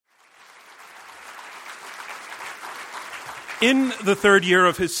In the third year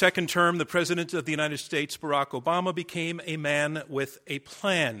of his second term, the President of the United States, Barack Obama, became a man with a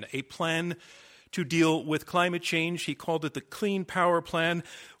plan to deal with climate change. He called it the Clean Power Plan,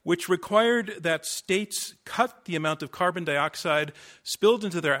 which required that states cut the amount of carbon dioxide spilled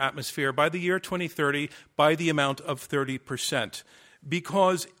into their atmosphere by the year 2030 by the amount of 30%.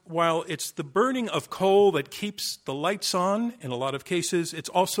 Because while it's the burning of coal that keeps the lights on in a lot of cases, it's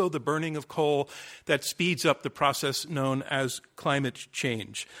also the burning of coal that speeds up the process known as climate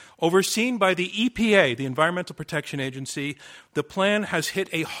change. Overseen by the EPA, the Environmental Protection Agency, the plan has hit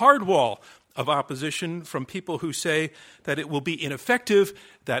a hard wall of opposition from people who say that it will be ineffective,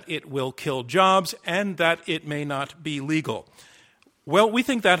 that it will kill jobs, and that it may not be legal. Well, we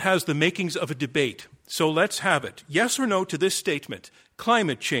think that has the makings of a debate. So let's have it. Yes or no to this statement: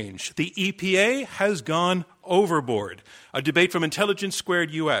 climate change. The EPA has gone overboard. A debate from Intelligence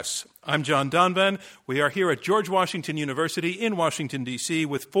Squared US. I'm John Donvan. We are here at George Washington University in Washington, D.C.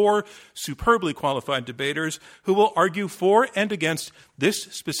 with four superbly qualified debaters who will argue for and against this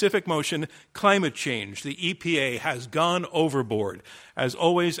specific motion, climate change. The EPA has gone overboard. As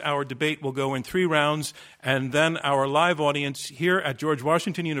always, our debate will go in 3 rounds, and then our live audience here at George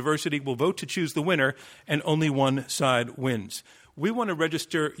Washington University will vote to choose the winner, and only one side wins. We want to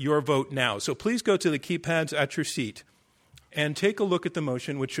register your vote now, so please go to the keypads at your seat and take a look at the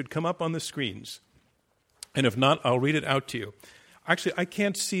motion, which should come up on the screens. And if not, I'll read it out to you. Actually, I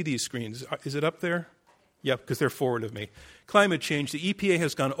can't see these screens. Is it up there? Yeah, because they're forward of me. Climate change. The EPA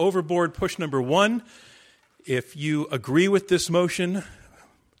has gone overboard. Push number 1 if you agree with this motion.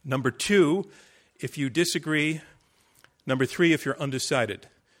 Number 2 if you disagree. Number 3 if you're undecided.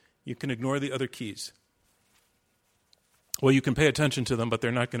 You can ignore the other keys. Well, you can pay attention to them, but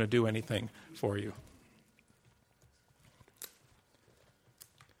they're not going to do anything for you.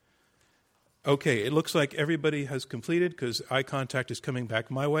 Okay, it looks like everybody has completed because eye contact is coming back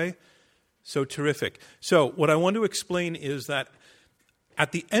my way. So terrific. So what I want to explain is that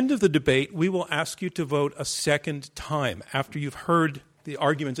at the end of the debate, we will ask you to vote a second time after you've heard the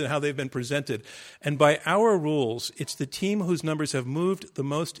arguments and how they've been presented. And by our rules, it's the team whose numbers have moved the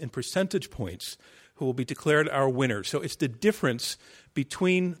most in percentage points who will be declared our winner. So it's the difference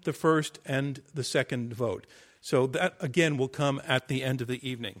between the first and the second vote. So that, again, will come at the end of the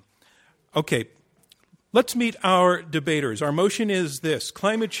evening. Okay, let's meet our debaters. Our motion is this: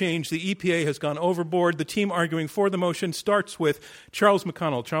 climate change, the EPA has gone overboard. The team arguing for the motion starts with Charles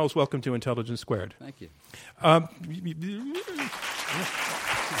McConnell. Charles, welcome to Intelligence Squared. Thank you.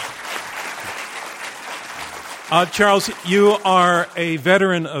 Charles, you are a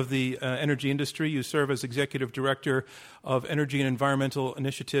veteran of the energy industry. You serve as Executive Director of Energy and Environmental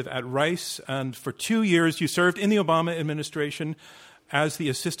Initiative at Rice, and for 2 years you served in the Obama administration as the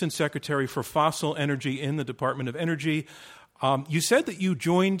Assistant Secretary for Fossil Energy in the Department of Energy. You said that you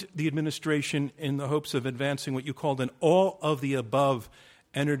joined the administration in the hopes of advancing what you called an all-of-the-above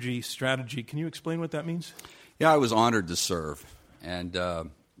energy strategy. Can you explain what that means? Yeah, I was honored to serve, and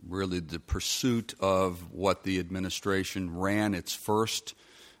really the pursuit of what the administration ran its first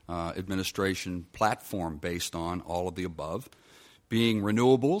administration platform based on, all of the above, being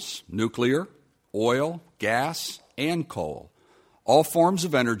renewables, nuclear, oil, gas, and coal. All forms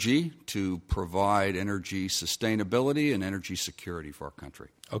of energy to provide energy sustainability and energy security for our country.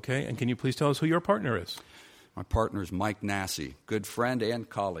 Okay, and can you please tell us who your partner is? My partner is Mike Nassy, good friend and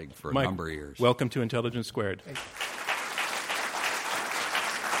colleague for a number of years. Welcome to Intelligence Squared.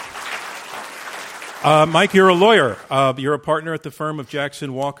 Mike, you're a lawyer. You're a partner at the firm of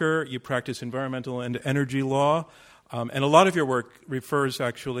Jackson Walker. You practice environmental and energy law. And a lot of your work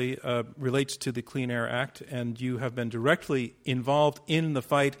relates to the Clean Air Act, and you have been directly involved in the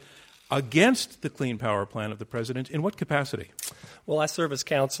fight against the Clean Power Plan of the President. In what capacity? Well, I serve as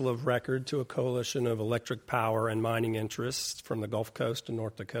counsel of record to a coalition of electric power and mining interests from the Gulf Coast and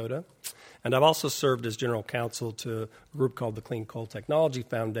North Dakota. And I've also served as general counsel to a group called the Clean Coal Technology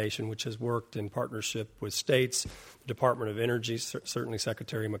Foundation, which has worked in partnership with states, the Department of Energy, certainly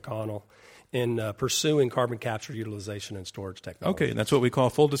Secretary McConnell, in pursuing carbon capture, utilization, and storage technology. Okay, and that's what we call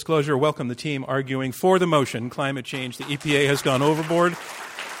full disclosure. Welcome the team arguing for the motion, climate change. The EPA has gone overboard.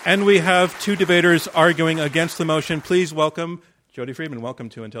 And we have 2 debaters arguing against the motion. Please welcome Jody Freeman. Welcome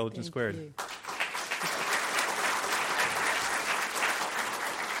to Intelligence Squared. You.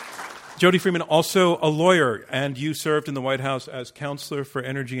 Jody Freeman, also a lawyer, and you served in the White House as counselor for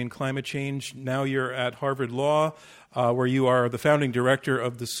energy and climate change. Now you're at Harvard Law, where you are the founding director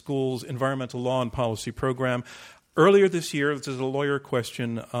of the school's environmental law and policy program. Earlier this year, this is a lawyer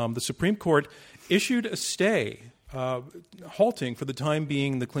question, the Supreme Court issued a stay halting for the time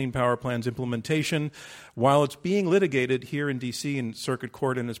being the Clean Power Plan's implementation while it's being litigated here in D.C. in Circuit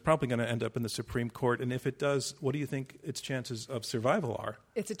Court, and is probably going to end up in the Supreme Court. And if it does, what do you think its chances of survival are?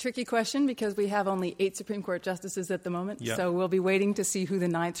 It's a tricky question because we have only 8 Supreme Court justices at the moment, Yeah. so we'll be waiting to see who the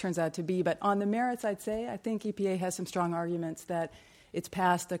 9th turns out to be. But on the merits, I'd say I think EPA has some strong arguments that it's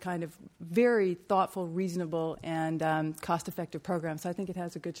passed a kind of very thoughtful, reasonable, and cost-effective program. So I think it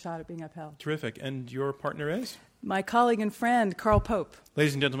has a good shot at being upheld. Terrific. And your partner is? My colleague and friend, Carl Pope.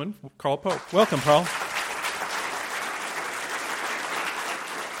 Ladies and gentlemen, Carl Pope. Welcome, Carl.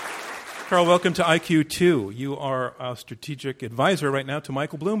 Carl, welcome to IQ2. You are a strategic advisor right now to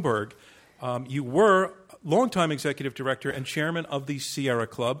Michael Bloomberg. You were longtime executive director and chairman of the Sierra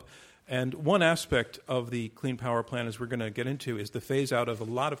Club. And one aspect of the Clean Power Plan, as we're going to get into, is the phase-out of a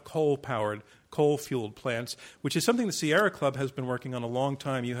lot of coal-fueled plants, which is something the Sierra Club has been working on a long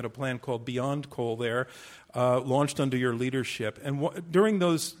time. You had a plan called Beyond Coal there, launched under your leadership. And during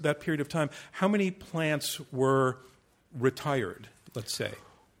that period of time, how many plants were retired, let's say?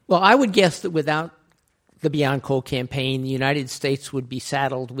 Well, I would guess that without the Beyond Coal campaign, the United States would be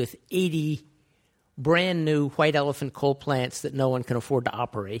saddled with 80 brand-new white elephant coal plants that no one can afford to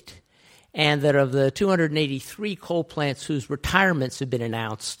operate. And that of the 283 coal plants whose retirements have been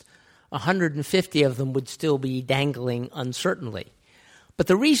announced, 150 of them would still be dangling uncertainly. But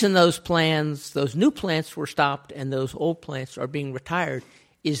the reason those new plants were stopped and those old plants are being retired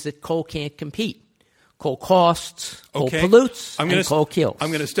is that coal can't compete. Coal costs, coal pollutes, and coal kills.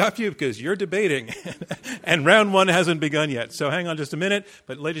 I'm going to stop you because you're debating, and round one hasn't begun yet. So hang on just a minute.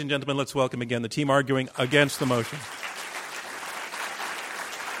 But ladies and gentlemen, let's welcome again the team arguing against the motion.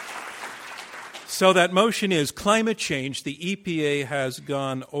 So that motion is climate change. The EPA has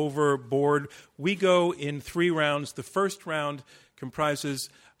gone overboard. We go in 3 rounds. The first round comprises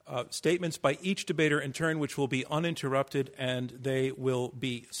statements by each debater in turn, which will be uninterrupted, and they will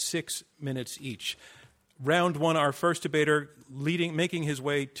be 6 minutes each. Round 1, our first debater making his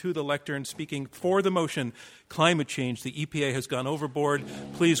way to the lectern, speaking for the motion, climate change. The EPA has gone overboard.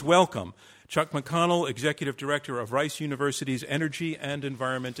 Please welcome Chuck McConnell, Executive Director of Rice University's Energy and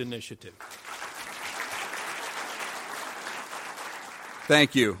Environment Initiative.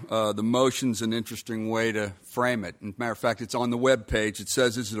 Thank you. The motion's an interesting way to frame it. As a matter of fact, it's on the webpage. It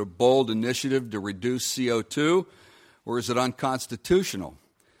says, is it a bold initiative to reduce CO2, or is it unconstitutional?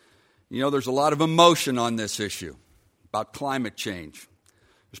 You know, there's a lot of emotion on this issue about climate change.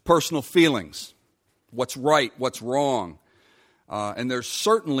 There's personal feelings, what's right, what's wrong. And there's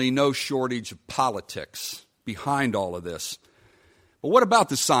certainly no shortage of politics behind all of this. But what about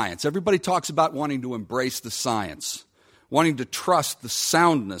the science? Everybody talks about wanting to embrace the science, wanting to trust the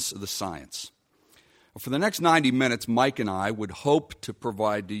soundness of the science. Well, for the next 90 minutes, Mike and I would hope to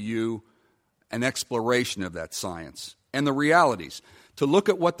provide to you an exploration of that science and the realities, to look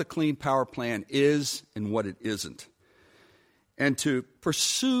at what the Clean Power Plan is and what it isn't, and to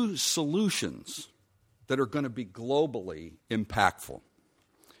pursue solutions that are going to be globally impactful.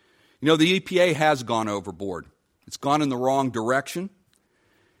 You know, the EPA has gone overboard. It's gone in the wrong direction,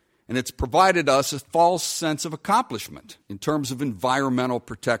 and it's provided us a false sense of accomplishment in terms of environmental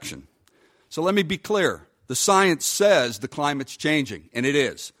protection. So let me be clear. The science says the climate's changing, and it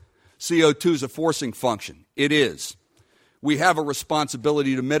is. CO2 is a forcing function. It is. We have a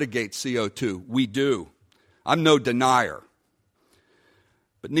responsibility to mitigate CO2. We do. I'm no denier.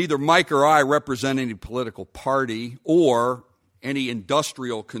 But neither Mike or I represent any political party or any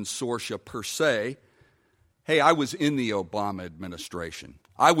industrial consortia per se. Hey, I was in the Obama administration.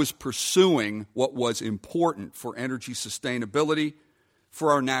 I was pursuing what was important for energy sustainability,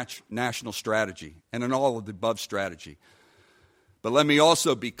 for our national strategy, and an all-of-the-above strategy. But let me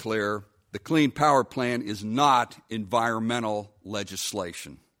also be clear, the Clean Power Plan is not environmental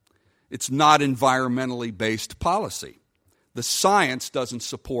legislation. It's not environmentally based policy. The science doesn't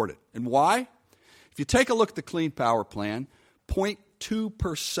support it. And why? If you take a look at the Clean Power Plan,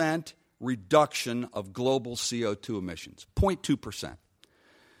 0.2% reduction of global CO2 emissions, 0.2%.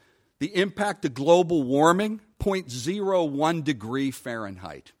 The impact of global warming, 0.01 degree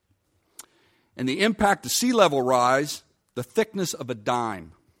Fahrenheit. And the impact of sea level rise, the thickness of a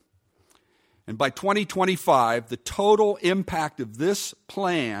dime. And by 2025, the total impact of this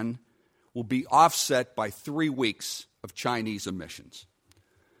plan will be offset by 3 weeks of Chinese emissions.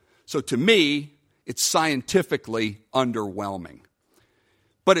 So to me, it's scientifically underwhelming.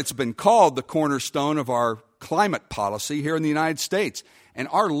 But it's been called the cornerstone of our climate policy here in the United States and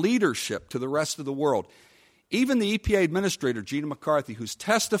our leadership to the rest of the world. Even the EPA Administrator, Gina McCarthy, who's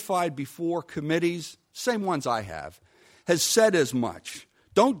testified before committees, same ones I have, has said as much.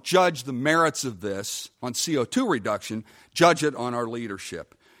 Don't judge the merits of this on CO2 reduction, judge it on our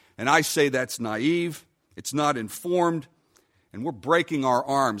leadership. And I say that's naive, it's not informed, and we're breaking our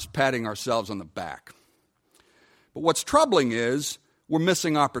arms patting ourselves on the back. But what's troubling is we're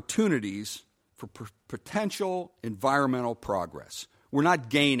missing opportunities for potential environmental progress. We're not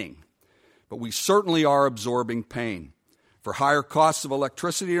gaining, but we certainly are absorbing pain. For higher costs of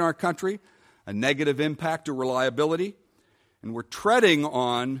electricity in our country, a negative impact to reliability, and we're treading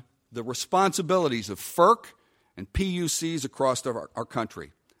on the responsibilities of FERC and PUCs across our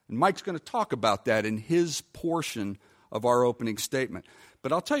country. And Mike's going to talk about that in his portion of our opening statement.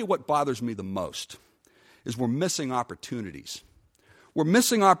 But I'll tell you what bothers me the most is we're missing opportunities. We're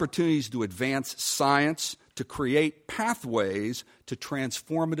missing opportunities to advance science, to create pathways to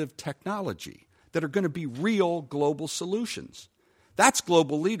transformative technology that are going to be real global solutions. That's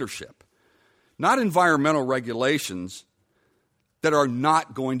global leadership, not environmental regulations that are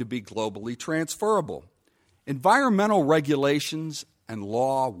not going to be globally transferable. Environmental regulations and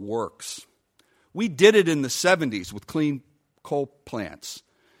law works. We did it in the 70s with clean coal plants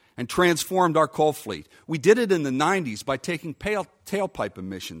and transformed our coal fleet. We did it in the 90s by taking tailpipe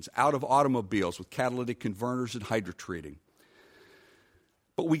emissions out of automobiles with catalytic converters and hydrotreating.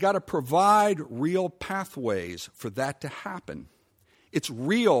 But we got to provide real pathways for that to happen. It's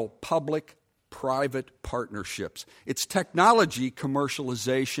real public-private partnerships. It's technology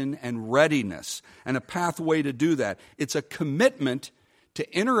commercialization and readiness, and a pathway to do that. It's a commitment to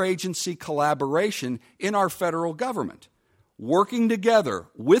interagency collaboration in our federal government, working together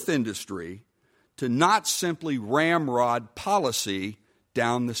with industry to not simply ramrod policy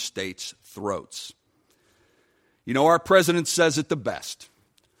down the states' throats. You know, our president says it the best.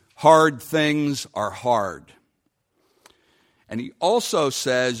 Hard things are hard. And he also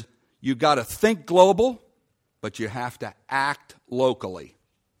says you got to think global, but you have to act locally.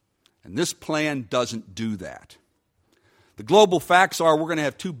 And this plan doesn't do that. The global facts are we're going to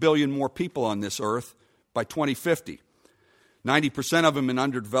have 2 billion more people on this earth by 2050. 90% of them in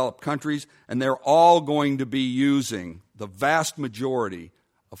underdeveloped countries, and they're all going to be using the vast majority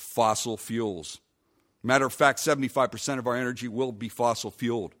of fossil fuels. Matter of fact, 75% of our energy will be fossil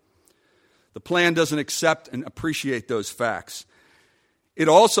fueled. The plan doesn't accept and appreciate those facts. It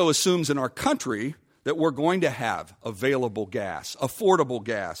also assumes in our country that we're going to have available gas, affordable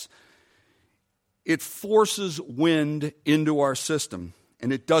gas. It forces wind into our system,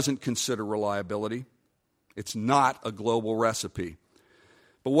 and it doesn't consider reliability. It's not a global recipe.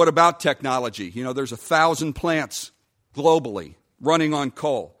 But what about technology? You know, there's 1,000 plants globally running on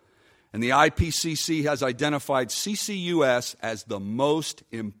coal. And the IPCC has identified CCUS as the most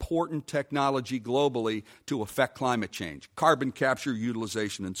important technology globally to affect climate change, carbon capture,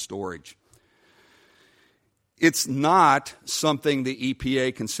 utilization, and storage. It's not something the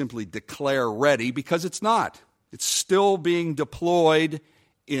EPA can simply declare ready because it's not. It's still being deployed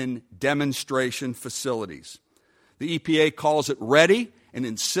in demonstration facilities. The EPA calls it ready and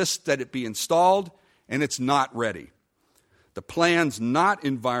insists that it be installed, and it's not ready. The plan's not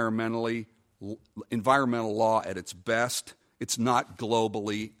environmental law at its best. It's not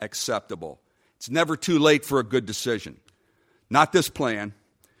globally acceptable. It's never too late for a good decision. Not this plan.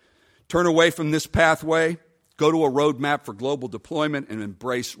 Turn away from this pathway, go to a roadmap for global deployment, and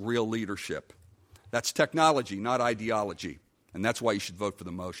embrace real leadership. That's technology, not ideology. And that's why you should vote for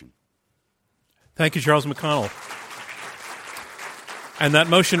the motion. Thank you, Charles McConnell. And that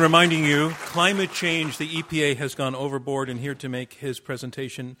motion reminding you, climate change, the EPA has gone overboard, and here to make his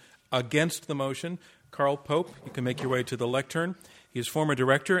presentation against the motion, Carl Pope. You can make your way to the lectern. He is former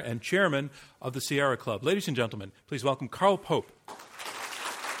director and chairman of the Sierra Club. Ladies and gentlemen, please welcome Carl Pope.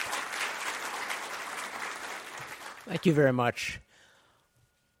 Thank you very much.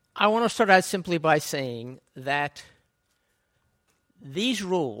 I want to start out simply by saying that these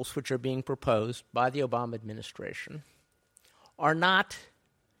rules, which are being proposed by the Obama administration, are not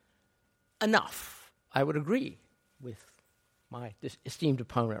enough. I would agree with my esteemed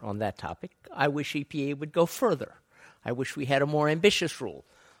opponent on that topic. I wish EPA would go further. I wish we had a more ambitious rule.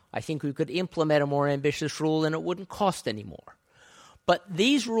 I think we could implement a more ambitious rule and it wouldn't cost any more. But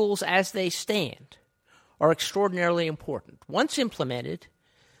these rules as they stand are extraordinarily important. Once implemented,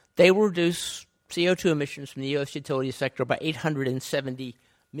 they will reduce CO2 emissions from the U.S. utility sector by 870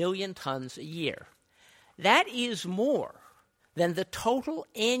 million tons a year. That is more than the total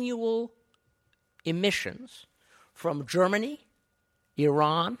annual emissions from Germany,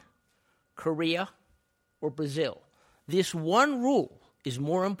 Iran, Korea, or Brazil. This one rule is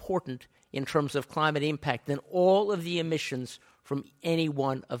more important in terms of climate impact than all of the emissions from any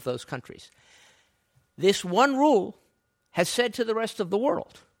one of those countries. This one rule has said to the rest of the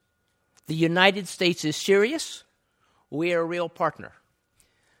world, the United States is serious, we are a real partner.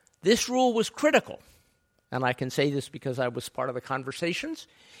 This rule was critical, and I can say this because I was part of the conversations,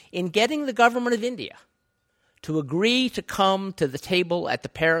 in getting the government of India to agree to come to the table at the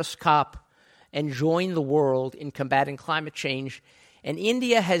Paris COP and join the world in combating climate change. And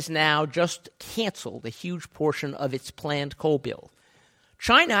India has now just canceled a huge portion of its planned coal bill.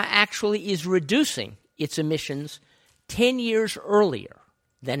 China actually is reducing its emissions 10 years earlier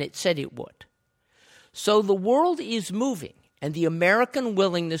than it said it would. So the world is moving, and the American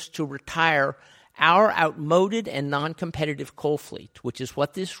willingness to retire our outmoded and non-competitive coal fleet, which is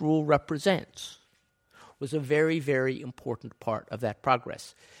what this rule represents, was a very, very important part of that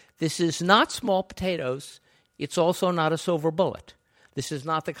progress. This is not small potatoes. It's also not a silver bullet. This is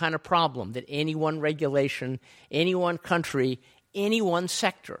not the kind of problem that any one regulation, any one country, any one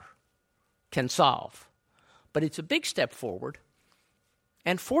sector can solve. But it's a big step forward.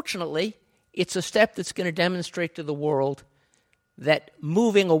 And fortunately, it's a step that's going to demonstrate to the world that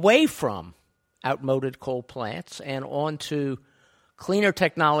moving away from outmoded coal plants and onto cleaner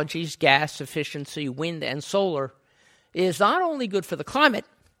technologies, gas efficiency, wind, and solar, is not only good for the climate,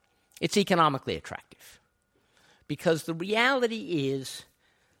 it's economically attractive. Because the reality is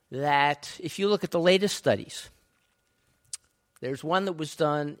that if you look at the latest studies, there's one that was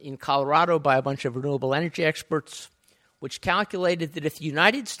done in Colorado by a bunch of renewable energy experts, which calculated that if the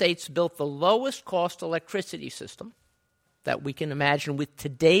United States built the lowest cost electricity system that we can imagine with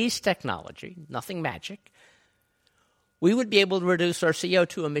today's technology, nothing magic, we would be able to reduce our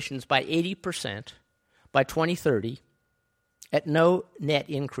CO2 emissions by 80% by 2030 at no net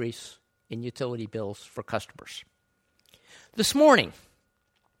increase in utility bills for customers. This morning,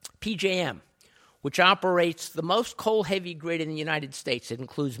 PJM, which operates the most coal-heavy grid in the United States, it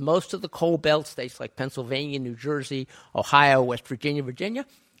includes most of the coal belt states like Pennsylvania, New Jersey, Ohio, West Virginia, Virginia,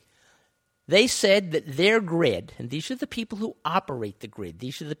 they said that their grid, and these are the people who operate the grid,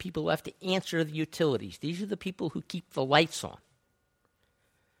 these are the people who have to answer the utilities, these are the people who keep the lights on.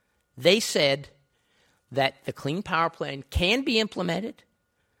 They said that the Clean Power Plan can be implemented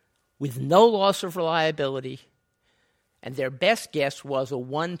with no loss of reliability, and their best guess was a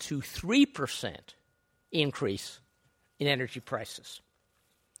 1 to 3% increase in energy prices.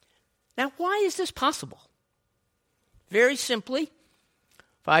 Now, why is this possible? Very simply,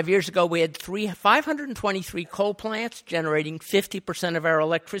 5 years ago, we had 523 coal plants generating 50% of our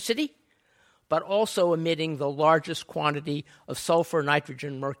electricity, but also emitting the largest quantity of sulfur,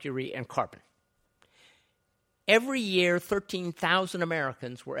 nitrogen, mercury, and carbon. Every year, 13,000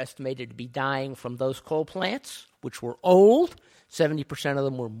 Americans were estimated to be dying from those coal plants, which were old. 70% of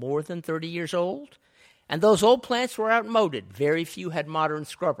them were more than 30 years old. And those old plants were outmoded. Very few had modern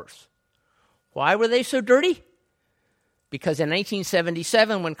scrubbers. Why were they so dirty? Because in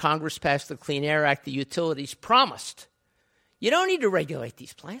 1977, when Congress passed the Clean Air Act, the utilities promised, you don't need to regulate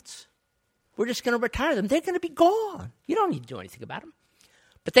these plants. We're just going to retire them. They're going to be gone. You don't need to do anything about them.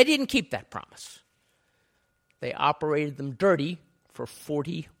 But they didn't keep that promise. They operated them dirty for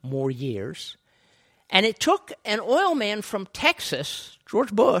 40 more years. And it took an oil man from Texas,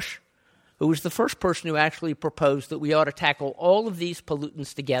 George Bush, who was the first person who actually proposed that we ought to tackle all of these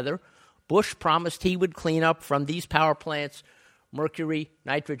pollutants together. Bush promised he would clean up from these power plants mercury,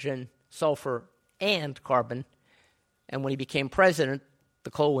 nitrogen, sulfur, and carbon. And when he became president,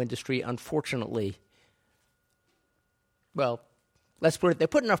 the coal industry, unfortunately, well, let's put it, they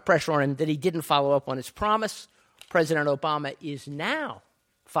put enough pressure on him that he didn't follow up on his promise. President Obama is now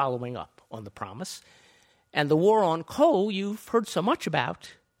following up on the promise. And the war on coal you've heard so much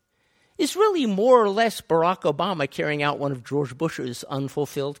about is really more or less Barack Obama carrying out one of George Bush's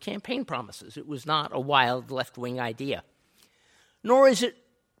unfulfilled campaign promises. It was not a wild left-wing idea. Nor is it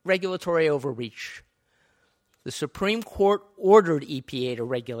regulatory overreach. The Supreme Court ordered EPA to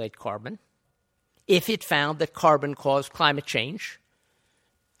regulate carbon if it found that carbon caused climate change.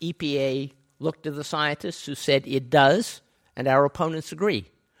 EPA looked to the scientists who said it does, and our opponents agree.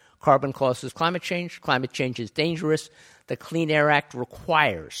 Carbon causes climate change is dangerous. The Clean Air Act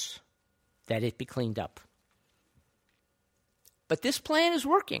requires that it be cleaned up. But this plan is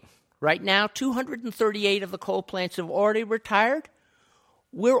working. Right now, 238 of the coal plants have already retired.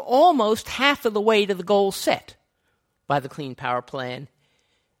 We're almost half of the way to the goal set by the Clean Power Plan.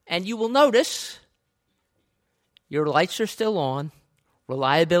 And you will notice your lights are still on.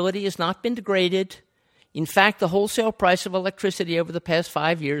 Reliability has not been degraded. In fact, the wholesale price of electricity over the past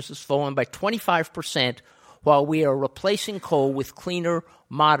 5 years has fallen by 25%, while we are replacing coal with cleaner,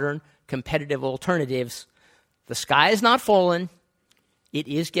 modern, competitive alternatives. The sky is not fallen. It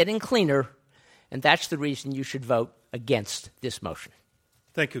is getting cleaner, and that's the reason you should vote against this motion.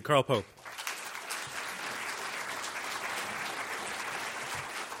 Thank you. Carl Pope.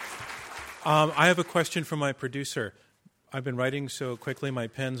 I have a question for my producer. I've been writing so quickly my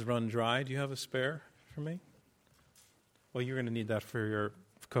pen's run dry. Do you have a spare for me? Well, you're going to need that for your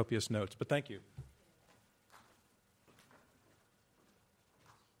copious notes, but thank you.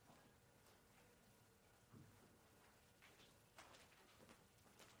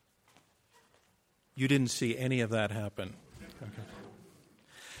 You didn't see any of that happen. Okay.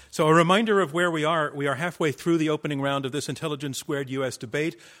 So a reminder of where we are. We are halfway through the opening round of this Intelligence Squared U.S.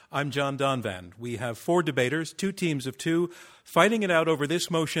 debate. I'm John Donvan. We have 4 debaters, 2 teams of 2, fighting it out over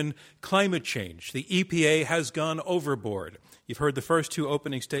this motion, climate change. The EPA has gone overboard. You've heard the first 2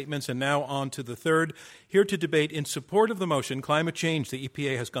 opening statements, and now on to the third. Here to debate in support of the motion, climate change, the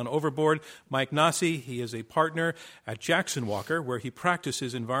EPA has gone overboard, Mike Nasi. He is a partner at Jackson Walker, where he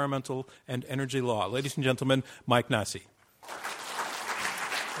practices environmental and energy law. Ladies and gentlemen, Mike Nasi.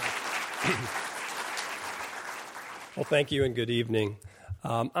 Well, thank you and good evening.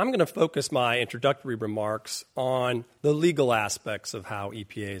 I'm going to focus my introductory remarks on the legal aspects of how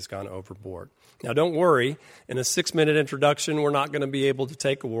EPA has gone overboard. Now, don't worry. In a 6-minute introduction, we're not going to be able to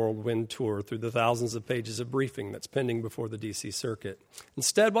take a whirlwind tour through the thousands of pages of briefing that's pending before the D.C. Circuit.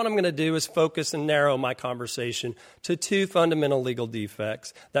 Instead, what I'm going to do is focus and narrow my conversation to 2 fundamental legal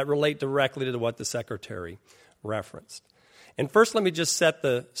defects that relate directly to what the Secretary referenced. And first, let me just set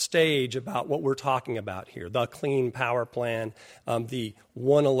the stage about what we're talking about here, the Clean Power Plan, the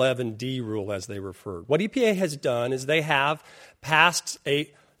 111D rule, as they referred. What EPA has done is they have passed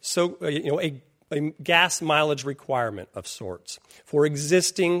a gas mileage requirement of sorts for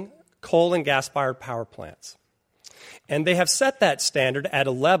existing coal and gas-fired power plants. And they have set that standard at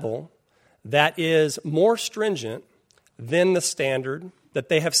a level that is more stringent than the standard that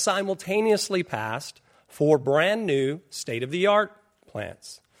they have simultaneously passed for brand new state-of-the-art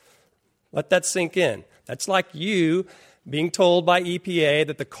plants. Let that sink in. That's like you being told by EPA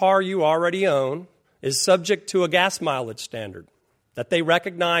that the car you already own is subject to a gas mileage standard that they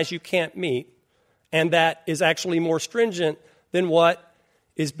recognize you can't meet, and that is actually more stringent than what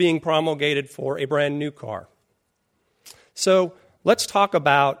is being promulgated for a brand new car. So let's talk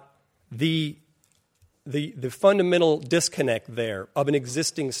about the fundamental disconnect there of an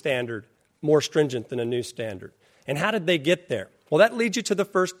existing standard more stringent than a new standard. And how did they get there? Well, that leads you to the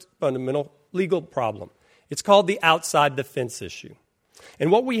first fundamental legal problem. It's called the outside the fence issue.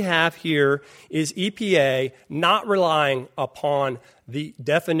 And what we have here is EPA not relying upon the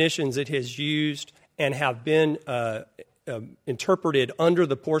definitions it has used and have been interpreted under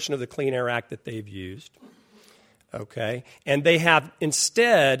the portion of the Clean Air Act that they've used. Okay? And they have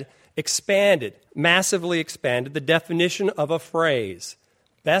instead massively expanded the definition of a phrase,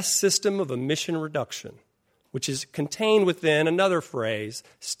 best system of emission reduction, which is contained within another phrase,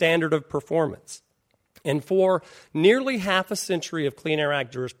 standard of performance. And for nearly half a century of Clean Air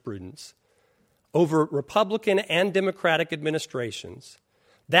Act jurisprudence, over Republican and Democratic administrations,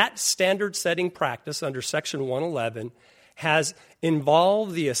 that standard-setting practice under Section 111 has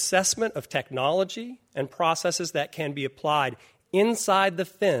involved the assessment of technology and processes that can be applied inside the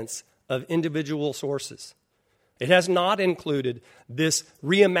fence of individual sources. It has not included this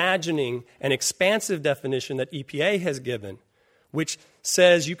reimagining and expansive definition that EPA has given, which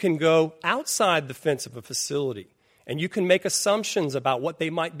says you can go outside the fence of a facility and you can make assumptions about what they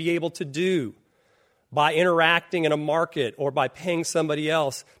might be able to do by interacting in a market or by paying somebody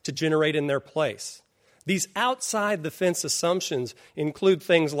else to generate in their place. These outside the fence assumptions include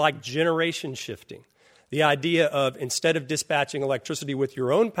things like generation shifting. The idea of instead of dispatching electricity with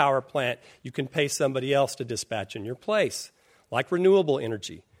your own power plant, you can pay somebody else to dispatch in your place, like renewable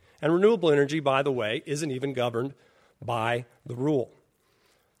energy. And renewable energy, by the way, isn't even governed by the rule.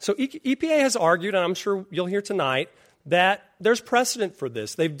 So EPA has argued, and I'm sure you'll hear tonight, that there's precedent for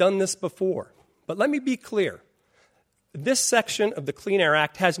this. They've done this before. But let me be clear. This section of the Clean Air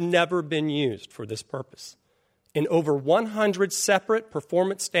Act has never been used for this purpose. In over 100 separate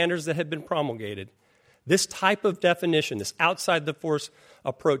performance standards that have been promulgated, this type of definition, this outside the force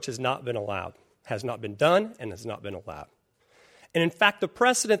approach has not been allowed, has not been done, and has not been allowed. And in fact, the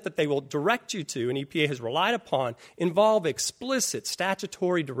precedent that they will direct you to, and EPA has relied upon, involve explicit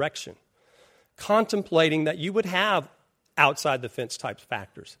statutory direction, contemplating that you would have outside the fence type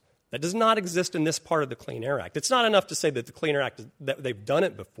factors. That does not exist in this part of the Clean Air Act. It's not enough to say that the Clean Air Act, that they've done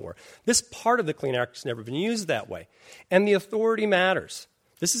it before. This part of the Clean Air Act has never been used that way. And the authority matters.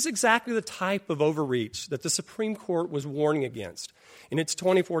 This is exactly the type of overreach that the Supreme Court was warning against in its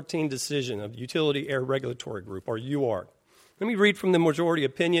 2014 decision of Utility Air Regulatory Group, or UARG. Let me read from the majority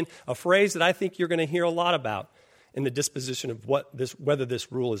opinion a phrase that I think you're going to hear a lot about in the disposition of whether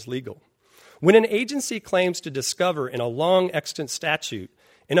this rule is legal. When an agency claims to discover in a long extant statute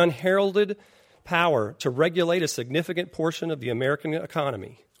an unheralded power to regulate a significant portion of the American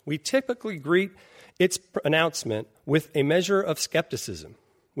economy, we typically greet its announcement with a measure of skepticism.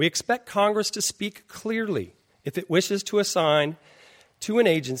 We expect Congress to speak clearly if it wishes to assign to an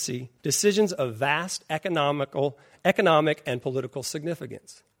agency decisions of vast economic and political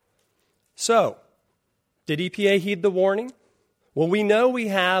significance. So, did EPA heed the warning? Well, we know we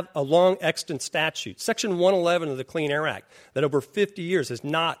have a long extant statute, Section 111 of the Clean Air Act, that over 50 years has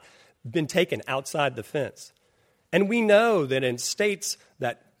not been taken outside the fence. And we know that in states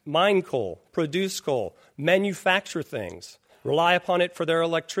that mine coal, produce coal, manufacture things, rely upon it for their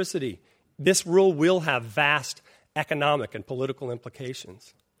electricity, this rule will have vast economic and political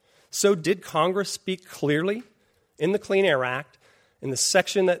implications. So did Congress speak clearly in the Clean Air Act in the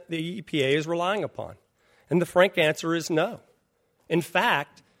section that the EPA is relying upon? And the frank answer is no. In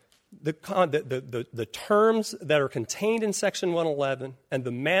fact, the terms that are contained in Section 111 and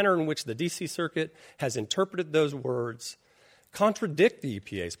the manner in which the D.C. Circuit has interpreted those words contradict the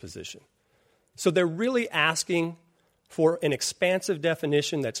EPA's position. So they're really asking for an expansive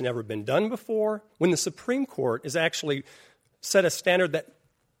definition that's never been done before, when the Supreme Court has actually set a standard that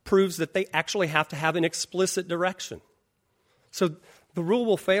proves that they actually have to have an explicit direction. So the rule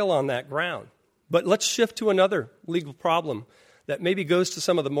will fail on that ground. But let's shift to another legal problem that maybe goes to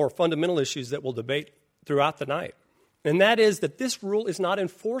some of the more fundamental issues that we'll debate throughout the night. And that is that this rule is not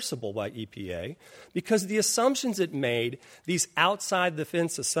enforceable by EPA because the assumptions it made, these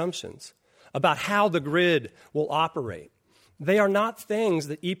outside-the-fence assumptions about how the grid will operate, they are not things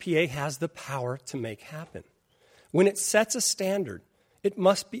that EPA has the power to make happen. When it sets a standard, it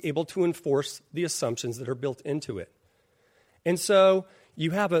must be able to enforce the assumptions that are built into it. And so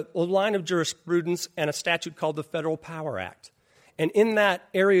you have a line of jurisprudence and a statute called the Federal Power Act. And in that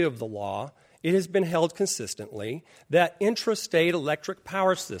area of the law, it has been held consistently that intrastate electric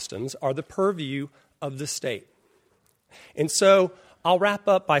power systems are the purview of the state. And so I'll wrap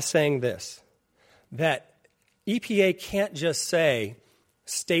up by saying this, that EPA can't just say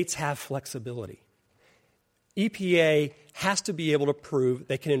states have flexibility. EPA has to be able to prove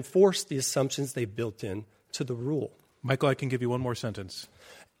they can enforce the assumptions they've built in to the rule. Michael, I can give you one more sentence.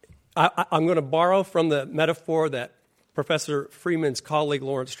 I'm going to borrow from the metaphor that Professor Freeman's colleague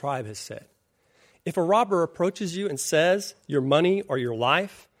Lawrence Tribe has said. If a robber approaches you and says your money or your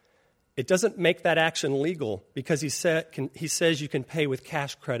life, it doesn't make that action legal because he says you can pay with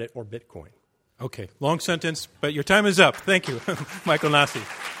cash credit or Bitcoin. Okay, long sentence, but your time is up. Thank you, Michael Nasi.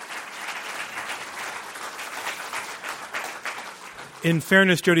 In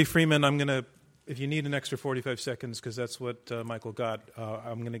fairness, Jody Freeman, I'm going to, if you need an extra 45 seconds, because that's what Michael got,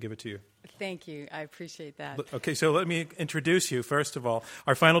 I'm going to give it to you. Thank you. I appreciate that. Okay, so let me introduce you, first of all.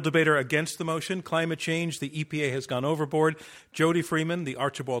 Our final debater against the motion, climate change, the EPA has gone overboard. Jody Freeman, the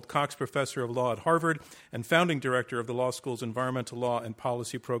Archibald Cox Professor of Law at Harvard and founding director of the law school's Environmental Law and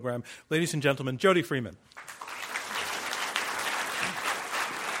Policy Program. Ladies and gentlemen, Jody Freeman.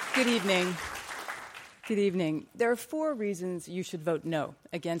 Good evening. Good evening. There are 4 reasons you should vote no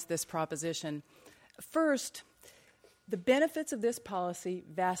against this proposition. First, the benefits of this policy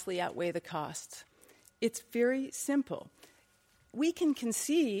vastly outweigh the costs. It's very simple. We can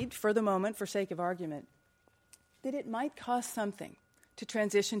concede, for the moment, for sake of argument, that it might cost something to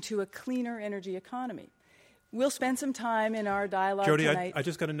transition to a cleaner energy economy. We'll spend some time in our dialogue Jody, tonight. I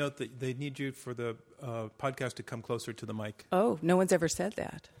just got a note that they need you for the podcast to come closer to the mic. Oh, no one's ever said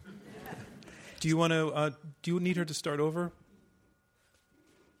that. Do you want to? Do you need her to start over?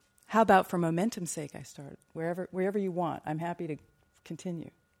 How about for momentum's sake I start? Wherever you want. I'm happy to continue.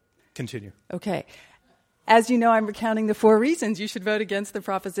 Continue. Okay. As you know, I'm recounting the 4 reasons you should vote against the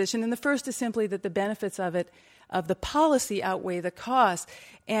proposition. And the first is simply that the benefits of the policy outweigh the costs.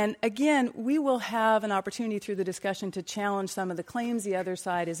 And again, we will have an opportunity through the discussion to challenge some of the claims the other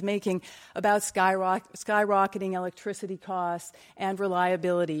side is making about skyrocketing electricity costs and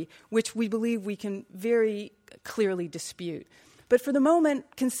reliability, which we believe we can very clearly dispute. But for the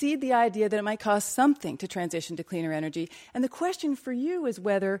moment, concede the idea that it might cost something to transition to cleaner energy. And the question for you is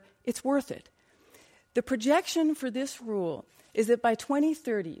whether it's worth it. The projection for this rule is that by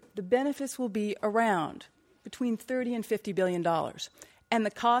 2030, the benefits will be around between $30 and $50 billion. And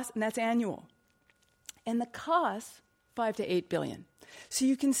the cost, and that's annual. And the cost, $5 to $8 billion. So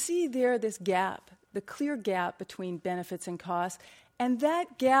you can see there this gap, the clear gap between benefits and costs. And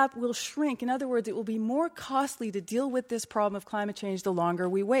that gap will shrink. In other words, it will be more costly to deal with this problem of climate change the longer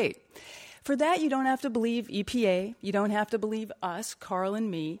we wait. For that, you don't have to believe EPA. You don't have to believe us, Carl and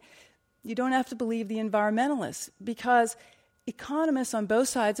me. you don't have to believe the environmentalists, because economists on both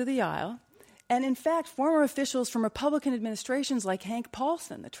sides of the aisle, and in fact, former officials from Republican administrations like Hank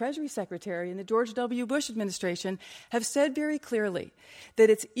Paulson, the Treasury Secretary in the George W. Bush administration, have said very clearly that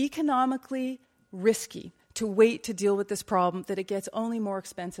it's economically risky to wait to deal with this problem, that it gets only more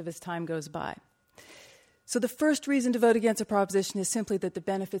expensive as time goes by. So the first reason to vote against a proposition is simply that the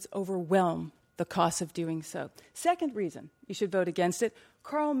benefits overwhelm the costs of doing so. Second reason you should vote against it,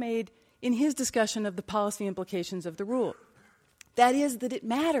 Carl made in his discussion of the policy implications of the rule. That is that it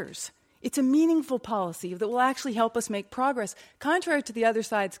matters. It's a meaningful policy that will actually help us make progress, contrary to the other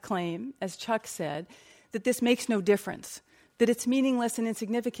side's claim, as Chuck said, that this makes no difference, that it's meaningless and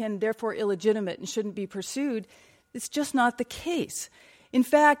insignificant, and therefore illegitimate and shouldn't be pursued. It's just not the case. In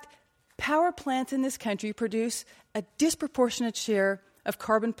fact, power plants in this country produce a disproportionate share of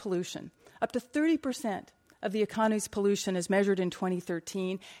carbon pollution, up to 30% of the economy's pollution as measured in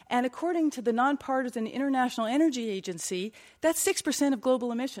 2013. And according to the nonpartisan International Energy Agency, that's 6% of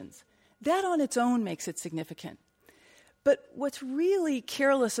global emissions. That on its own makes it significant. But what's really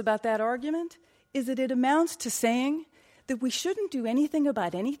careless about that argument is that it amounts to saying that we shouldn't do anything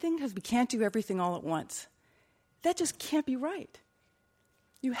about anything because we can't do everything all at once. That just can't be right.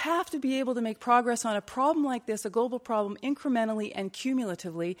 You have to be able to make progress on a problem like this, a global problem, incrementally and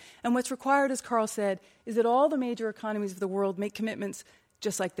cumulatively. And what's required, as Carl said, is that all the major economies of the world make commitments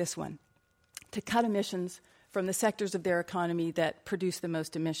just like this one, to cut emissions from the sectors of their economy that produce the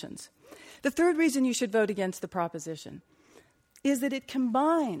most emissions. The third reason you should vote against the proposition is that it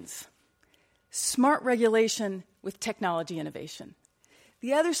combines smart regulation with technology innovation.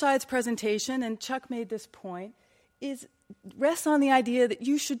 The other side's presentation, and Chuck made this point, rests on the idea that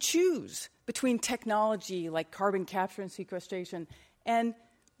you should choose between technology like carbon capture and sequestration and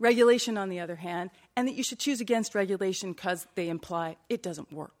regulation on the other hand, and that you should choose against regulation because they imply it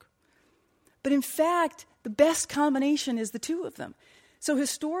doesn't work. But in fact, the best combination is the two of them. So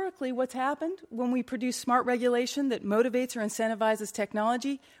historically, what's happened when we produce smart regulation that motivates or incentivizes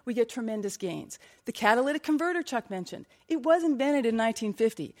technology, we get tremendous gains. The catalytic converter Chuck mentioned, it was invented in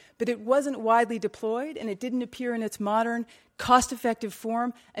 1950, but it wasn't widely deployed, and it didn't appear in its modern, cost-effective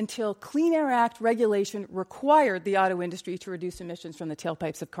form until Clean Air Act regulation required the auto industry to reduce emissions from the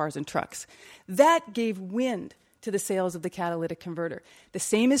tailpipes of cars and trucks. That gave wind to the sails of the catalytic converter. The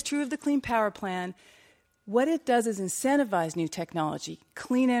same is true of the Clean Power Plan. What it does is incentivize new technology,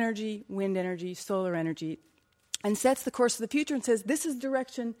 clean energy, wind energy, solar energy, and sets the course of the future and says, this is the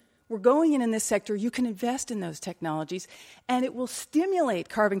direction we're going in this sector. You can invest in those technologies, and it will stimulate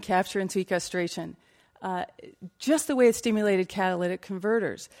carbon capture and sequestration, just the way it stimulated catalytic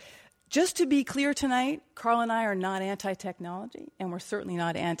converters. Just to be clear tonight, Carl and I are not anti-technology, and we're certainly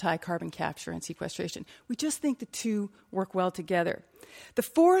not anti-carbon capture and sequestration. We just think the two work well together. The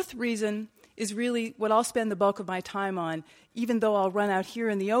fourth reason is really what I'll spend the bulk of my time on, even though I'll run out here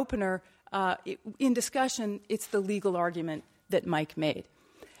in the opener. In discussion, it's the legal argument that Mike made.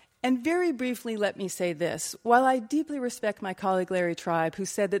 And very briefly, let me say this. While I deeply respect my colleague Larry Tribe, who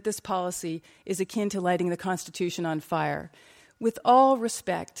said that this policy is akin to lighting the Constitution on fire, with all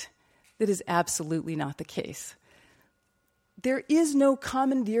respect, that is absolutely not the case. There is no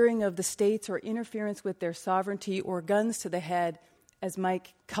commandeering of the states or interference with their sovereignty or guns to the head, as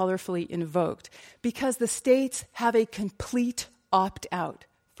Mike colorfully invoked, because the states have a complete opt-out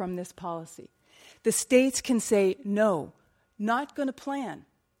from this policy. The states can say, no, not going to plan.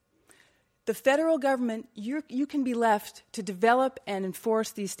 The federal government, you can be left to develop and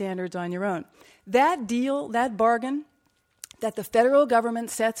enforce these standards on your own. That deal, that bargain, that the federal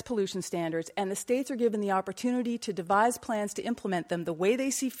government sets pollution standards and the states are given the opportunity to devise plans to implement them the way they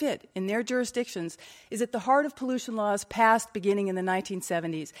see fit in their jurisdictions, is at the heart of pollution laws passed beginning in the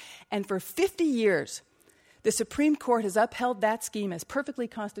 1970s. And for 50 years, the Supreme Court has upheld that scheme as perfectly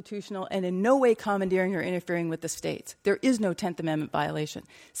constitutional and in no way commandeering or interfering with the states. There is no 10th Amendment violation.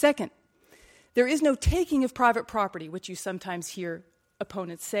 Second, there is no taking of private property, which you sometimes hear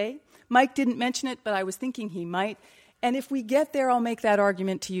opponents say. Mike didn't mention it, but I was thinking he might. And if we get there, I'll make that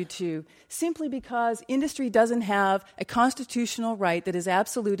argument to you too, simply because industry doesn't have a constitutional right that is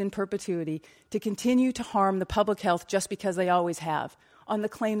absolute in perpetuity to continue to harm the public health just because they always have, on the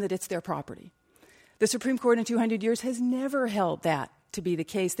claim that it's their property. The Supreme Court in 200 years has never held that to be the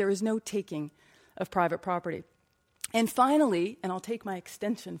case. There is no taking of private property. And finally, and I'll take my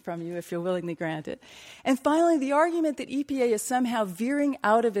extension from you if you'll willingly grant it, and finally, the argument that EPA is somehow veering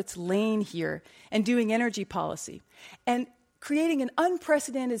out of its lane here and doing energy policy and creating an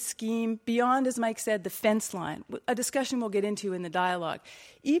unprecedented scheme beyond, as Mike said, the fence line, a discussion we'll get into in the dialogue.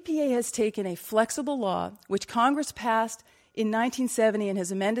 EPA has taken a flexible law, which Congress passed in 1970 and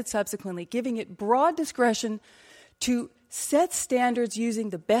has amended subsequently, giving it broad discretion to set standards using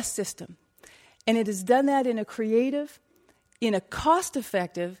the best system. And it has done that in a creative, in a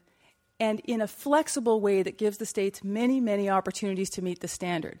cost-effective, and in a flexible way that gives the states many, many opportunities to meet the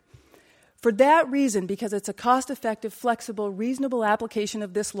standard. For that reason, because it's a cost-effective, flexible, reasonable application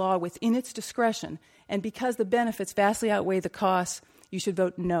of this law within its discretion, and because the benefits vastly outweigh the costs, you should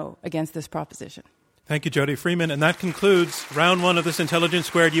vote no against this proposition. Thank you, Jody Freeman. And that concludes round one of this Intelligence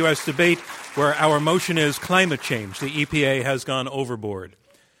Squared U.S. debate, where our motion is climate change. The EPA has gone overboard.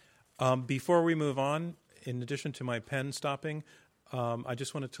 Before we move on, in addition to my pen stopping, I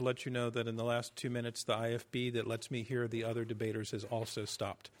just wanted to let you know that in the last 2 minutes, the IFB that lets me hear the other debaters has also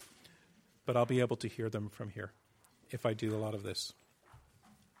stopped. But I'll be able to hear them from here if I do a lot of this.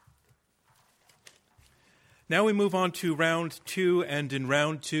 Now we move on to round two, and in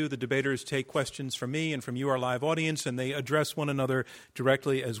round two, the debaters take questions from me and from you, our live audience, and they address one another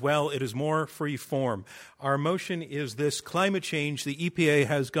directly as well. It is more free form. Our motion is this: climate change, the EPA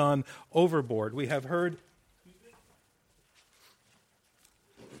has gone overboard. We have heard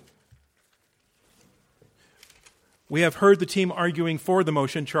the team arguing for the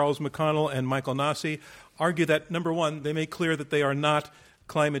motion, Charles McConnell and Michael Nasi, argue that, number one, they make clear that they are not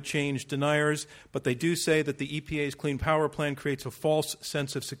climate change deniers, but they do say that the EPA's Clean Power Plan creates a false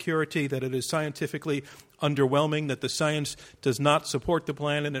sense of security, that it is scientifically underwhelming, that the science does not support the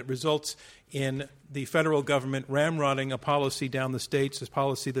plan, and it results in the federal government ramrodding a policy down the states, a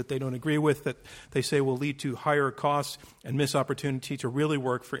policy that they don't agree with, that they say will lead to higher costs and miss opportunity to really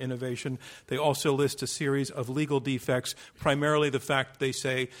work for innovation. They also list a series of legal defects, primarily the fact they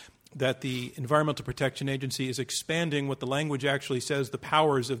say that the Environmental Protection Agency is expanding what the language actually says the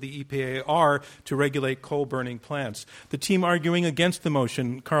powers of the EPA are to regulate coal-burning plants. The team arguing against the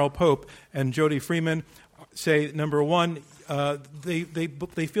motion, Carl Pope and Jody Freeman, say, number one,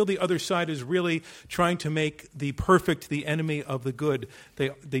 they feel the other side is really trying to make the perfect the enemy of the good.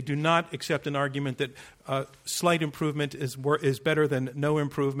 They do not accept an argument that slight improvement is better than no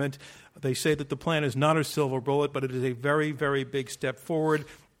improvement. They say that the plan is not a silver bullet, but it is a very, very big step forward,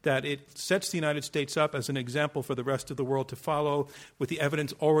 that it sets the United States up as an example for the rest of the world to follow, with the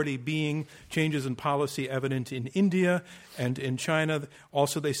evidence already being changes in policy evident in India and in China.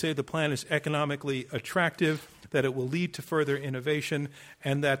 Also, they say the plan is economically attractive, that it will lead to further innovation,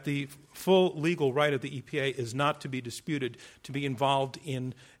 and that the full legal right of the EPA is not to be disputed to be involved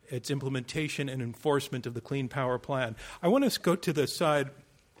in its implementation and enforcement of the Clean Power Plan. I want to go to the side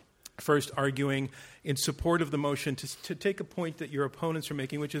first arguing in support of the motion to take a point that your opponents are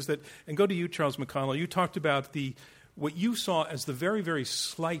making, which is that, and go to you, Charles McConnell, you talked about what you saw as the very, very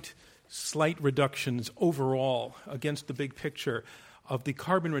slight reductions overall against the big picture of the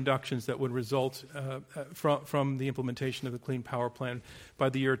carbon reductions that would result from the implementation of the Clean Power Plan by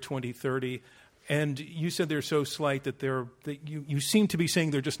the year 2030. And you said they're so slight that you seem to be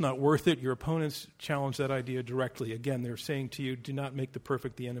saying they're just not worth it. Your opponents challenge that idea directly. Again, they're saying to you, do not make the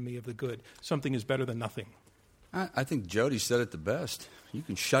perfect the enemy of the good. Something is better than nothing. I think Jody said it the best. You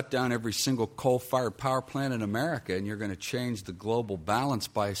can shut down every single coal-fired power plant in America, and you're going to change the global balance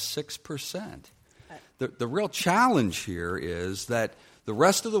by 6%. The real challenge here is that the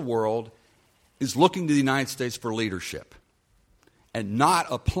rest of the world is looking to the United States for leadership, and not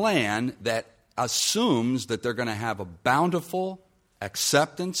a plan that assumes that they're going to have a bountiful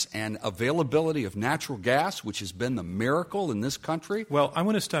acceptance and availability of natural gas, which has been the miracle in this country. Well, I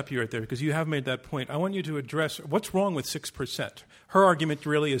want to stop you right there because you have made that point. I want you to address what's wrong with 6%. Her argument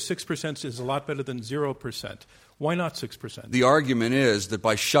really is 6% is a lot better than 0%. Why not 6%? The argument is that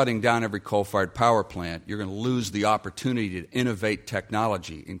by shutting down every coal-fired power plant, you're going to lose the opportunity to innovate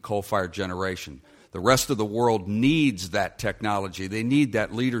technology in coal-fired generation. The rest of the world needs that technology. They need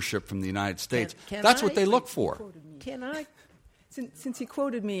that leadership from the United States. That's what they look for. Can I? Since he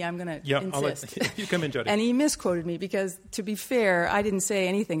quoted me, I'm going to insist. You come in, Jody. And he misquoted me because, to be fair, I didn't say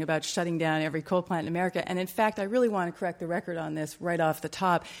anything about shutting down every coal plant in America. And in fact, I really want to correct the record on this right off the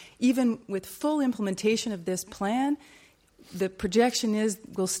top. Even with full implementation of this plan, the projection is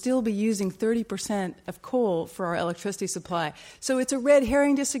we'll still be using 30% of coal for our electricity supply. So it's a red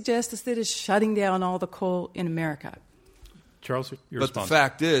herring to suggest that it is shutting down all the coal in America. Charles, your response. But the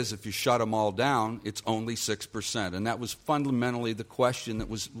fact is, if you shut them all down, it's only 6%. And that was fundamentally the question that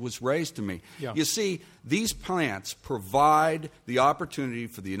was raised to me. Yeah. You see, these plants provide the opportunity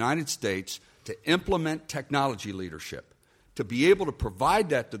for the United States to implement technology leadership, to be able to provide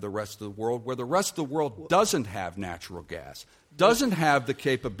that to the rest of the world, where the rest of the world doesn't have natural gas, doesn't have the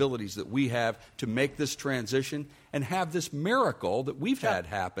capabilities that we have to make this transition and have this miracle that we've had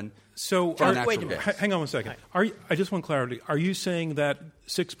happen. So, wait a minute. Hang on one second. I just want clarity. Are you saying that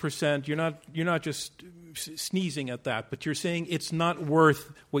 6%? You're not just sneezing at that, but you're saying it's not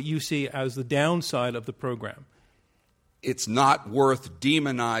worth what you see as the downside of the program? It's not worth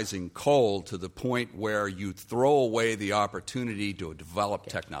demonizing coal to the point where you throw away the opportunity to develop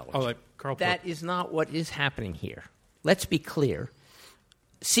technology. Oh, Carl. That is not what is happening here. Let's be clear.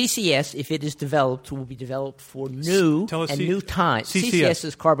 CCS, if it is developed, will be developed for new and new times. CCS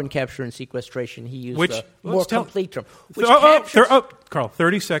is carbon capture and sequestration. He used a more complete term. Carl,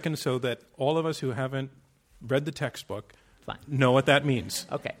 30 seconds so that all of us who haven't read the textbook know what that means.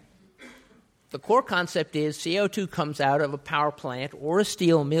 Okay. The core concept is CO2 comes out of a power plant or a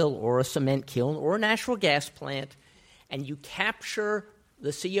steel mill or a cement kiln or a natural gas plant, and you capture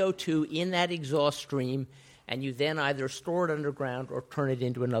the CO2 in that exhaust stream, and you then either store it underground or turn it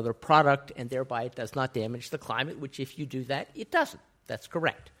into another product, and thereby it does not damage the climate, which if you do that, it doesn't. That's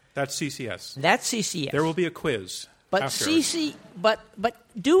correct. That's CCS. That's CCS. There will be a quiz. But but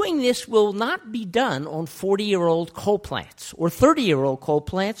doing this will not be done on 40-year-old coal plants or 30-year-old coal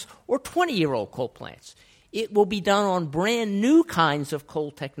plants or 20-year-old coal plants. It will be done on brand new kinds of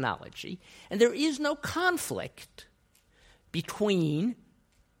coal technology, and there is no conflict between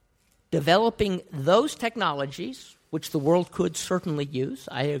developing those technologies, which the world could certainly use,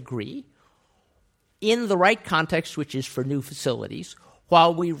 I agree, in the right context, which is for new facilities,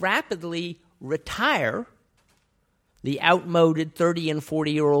 while we rapidly retire the outmoded 30 and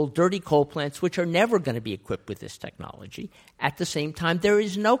 40-year-old dirty coal plants, which are never going to be equipped with this technology. At the same time, there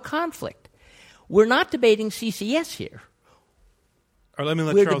is no conflict. We're not debating CCS here.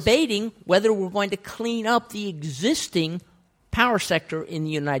 We're debating whether we're going to clean up the existing power sector in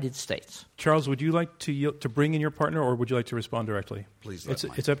the United States. Charles, would you like to bring in your partner, or would you like to respond directly? Please.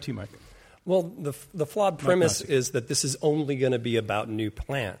 It's up to you, Mike. Well, the flawed premise is that this is only going to be about new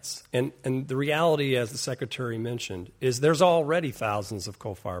plants. And the reality, as the Secretary mentioned, is there's already thousands of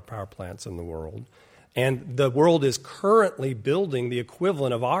coal-fired power plants in the world. And the world is currently building the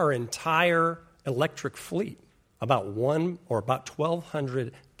equivalent of our entire electric fleet, about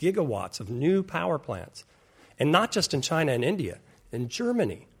 1,200 gigawatts of new power plants. And not just in China and India, in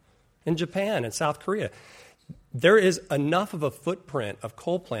Germany, in Japan, and South Korea. There is enough of a footprint of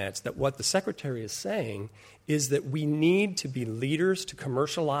coal plants that what the Secretary is saying is that we need to be leaders to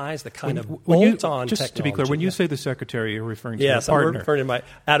commercialize the kind of bolt-on technology. Just to be clear, when you say the Secretary, you're referring to your partner. I'm referring to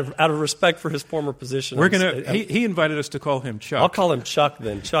out of respect for his former position. He invited us to call him Chuck. I'll call him Chuck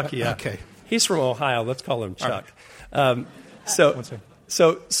then. Chuck, yeah. Okay. He's from Ohio. Let's call him Chuck. Right.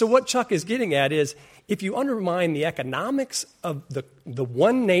 So what Chuck is getting at is, if you undermine the economics of the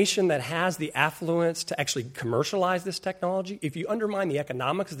one nation that has the affluence to actually commercialize this technology, if you undermine the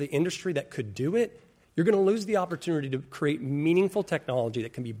economics of the industry that could do it, you're going to lose the opportunity to create meaningful technology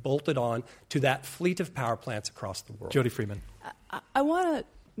that can be bolted on to that fleet of power plants across the world. Jody Freeman. I want to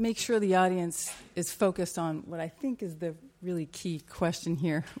make sure the audience is focused on what I think is the really key question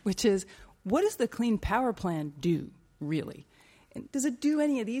here, which is, what does the Clean Power Plan do, really? Does it do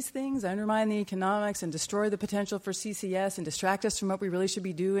any of these things, undermine the economics and destroy the potential for CCS and distract us from what we really should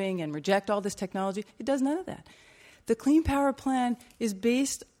be doing and reject all this technology? It does none of that. The Clean Power Plan is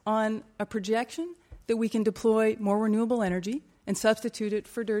based on a projection that we can deploy more renewable energy and substitute it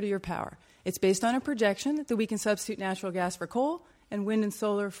for dirtier power. It's based on a projection that we can substitute natural gas for coal and wind and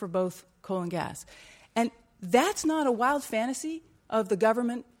solar for both coal and gas. And that's not a wild fantasy of the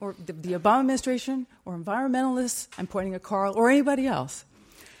government or the Obama administration or environmentalists, I'm pointing at Carl, or anybody else.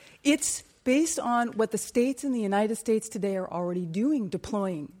 It's based on what the states in the United States today are already doing,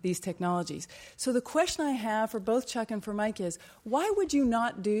 deploying these technologies. So the question I have for both Chuck and for Mike is, why would you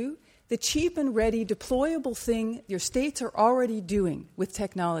not do the cheap and ready deployable thing your states are already doing with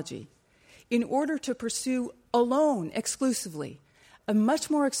technology in order to pursue alone, exclusively, a much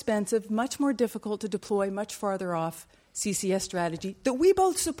more expensive, much more difficult to deploy, much farther off CCS strategy that we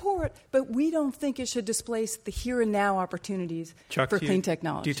both support, but we don't think it should displace the here and now opportunities for clean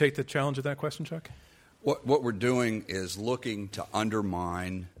technology. Do you take the challenge of that question, Chuck? What we're doing is looking to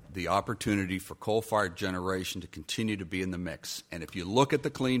undermine the opportunity for coal-fired generation to continue to be in the mix. And if you look at the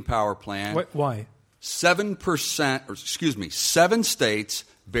Clean Power Plan, why? 7 states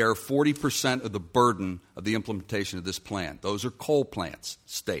bear 40% of the burden of the implementation of this plan. Those are coal plants,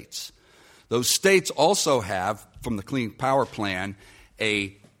 states. Those states also have, from the Clean Power Plan,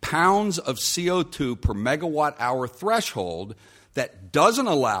 a pounds of CO2 per megawatt hour threshold that doesn't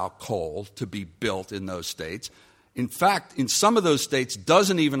allow coal to be built in those states. In fact, in some of those states,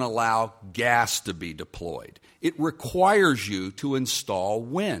 doesn't even allow gas to be deployed. It requires you to install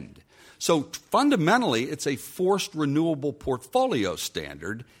wind. So fundamentally, it's a forced renewable portfolio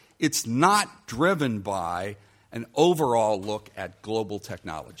standard. It's not driven by an overall look at global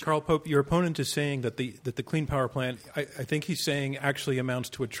technology. Carl Pope, your opponent is saying that the Clean Power Plan, I think he's saying, actually amounts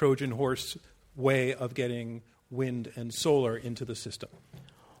to a Trojan horse way of getting wind and solar into the system.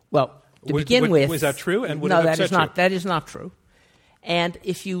 Well, to begin with... Was that true? And no, that is not true. And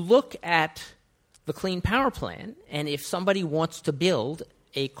if you look at the Clean Power Plan, and if somebody wants to build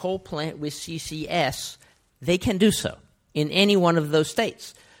a coal plant with CCS, they can do so in any one of those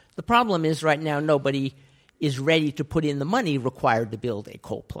states. The problem is right now nobody is ready to put in the money required to build a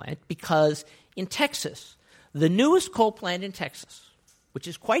coal plant because in Texas, the newest coal plant in Texas, which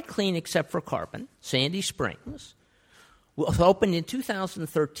is quite clean except for carbon, Sandy Springs, was opened in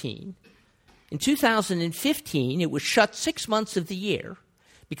 2013. In 2015, it was shut 6 months of the year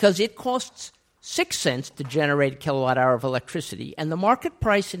because it costs 6 cents to generate a kilowatt hour of electricity, and the market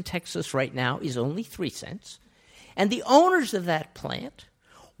price in Texas right now is only 3 cents. And the owners of that plant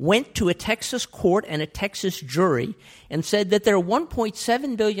went to a Texas court and a Texas jury and said that their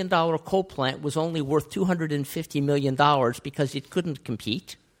 $1.7 billion coal plant was only worth $250 million because it couldn't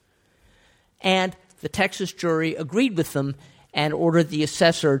compete. And the Texas jury agreed with them and ordered the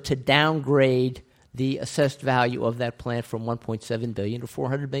assessor to downgrade the assessed value of that plant from $1.7 billion to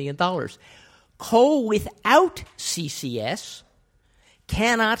 $400 million. Coal without CCS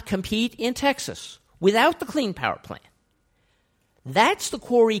cannot compete in Texas without the Clean Power Plan. That's the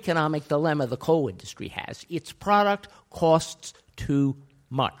core economic dilemma the coal industry has. Its product costs too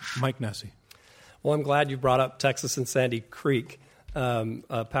much. Mike Nesi. Well, I'm glad you brought up Texas and Sandy Creek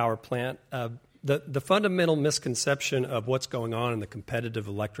power plant. The fundamental misconception of what's going on in the competitive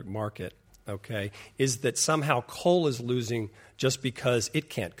electric market, okay, is that somehow coal is losing just because it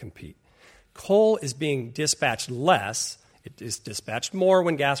can't compete. Coal is being dispatched less. It is dispatched more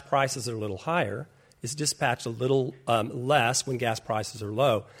when gas prices are a little higher. It's dispatched a little less when gas prices are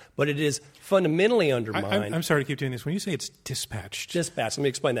low. But it is fundamentally undermined. I'm sorry to keep doing this. When you say it's dispatched. Dispatched. Let me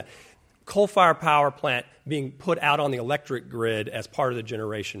explain that. Coal-fired power plant being put out on the electric grid as part of the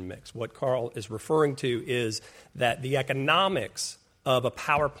generation mix. What Carl is referring to is that the economics of a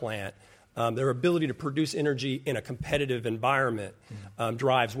power plant, their ability to produce energy in a competitive environment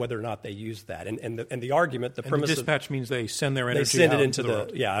drives whether or not they use that. And the argument, the premise of dispatch means they send their energy out. They send it into the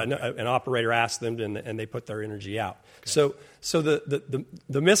world. An operator asks them and they put their energy out. Okay. So the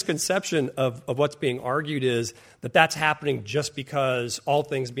misconception of what's being argued is that that's happening just because all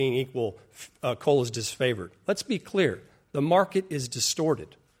things being equal, coal is disfavored. Let's be clear. The market is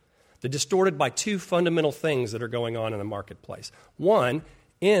distorted. They're distorted by two fundamental things that are going on in the marketplace. One,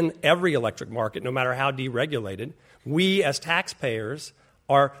 in every electric market, no matter how deregulated, we as taxpayers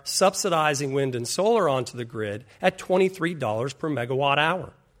are subsidizing wind and solar onto the grid at $23 per megawatt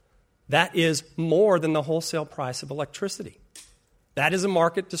hour. That is more than the wholesale price of electricity. That is a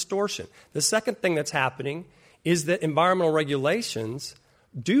market distortion. The second thing that's happening is that environmental regulations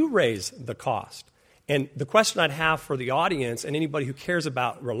do raise the cost. And the question I'd have for the audience and anybody who cares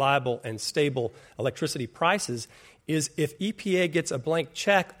about reliable and stable electricity prices is if EPA gets a blank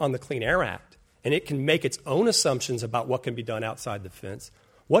check on the Clean Air Act and it can make its own assumptions about what can be done outside the fence,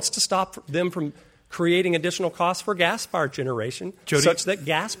 what's to stop them from creating additional costs for gas-fired generation such that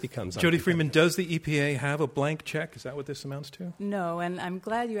gas becomes Jody Freeman, does the EPA have a blank check? Is that what this amounts to? No, and I'm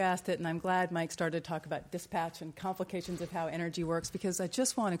glad you asked it, and I'm glad Mike started to talk about dispatch and complications of how energy works, because I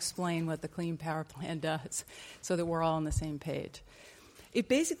just want to explain what the Clean Power Plan does so that we're all on the same page. It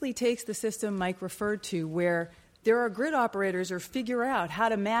basically takes the system Mike referred to where there are grid operators who figure out how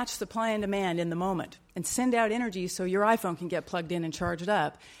to match supply and demand in the moment and send out energy so your iPhone can get plugged in and charged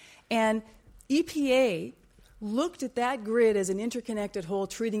up. And EPA looked at that grid as an interconnected whole,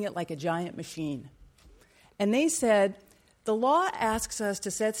 treating it like a giant machine. And they said, the law asks us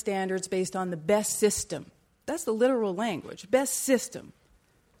to set standards based on the best system. That's the literal language, best system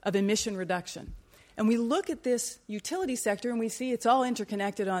of emission reduction. And we look at this utility sector and we see it's all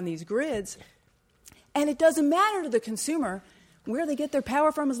interconnected on these grids. And it doesn't matter to the consumer where they get their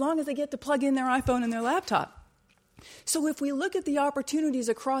power from as long as they get to plug in their iPhone and their laptop. So if we look at the opportunities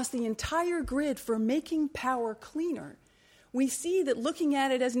across the entire grid for making power cleaner, we see that looking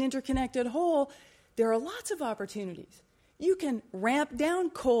at it as an interconnected whole, there are lots of opportunities. You can ramp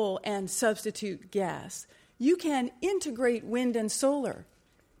down coal and substitute gas. You can integrate wind and solar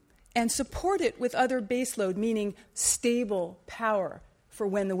and support it with other baseload, meaning stable power for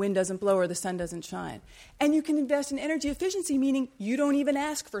when the wind doesn't blow or the sun doesn't shine. And you can invest in energy efficiency, meaning you don't even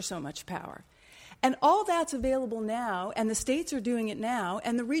ask for so much power. And all that's available now, and the states are doing it now,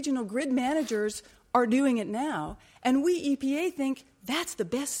 and the regional grid managers are doing it now, and we, EPA, think that's the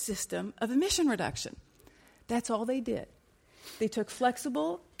best system of emission reduction. That's all they did. They took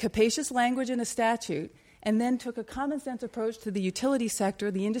flexible, capacious language in a statute and then took a common sense approach to the utility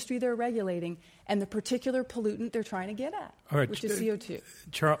sector, the industry they're regulating, and the particular pollutant they're trying to get at, which is CO2.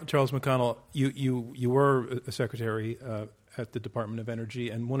 Charles McConnell, you were a secretary at the Department of Energy,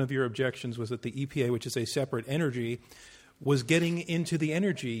 and one of your objections was that the EPA, which is a separate energy, was getting into the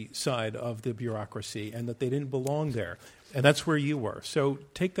energy side of the bureaucracy and that they didn't belong there. And that's where you were. So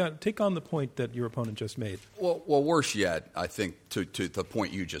take on the point that your opponent just made. Well, worse yet, I think, to the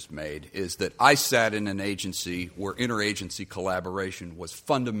point you just made, is that I sat in an agency where interagency collaboration was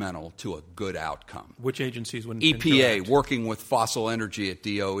fundamental to a good outcome. Which agencies would EPA, interact? working with fossil energy at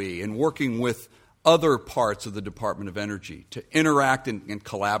DOE, and working with other parts of the Department of Energy to interact and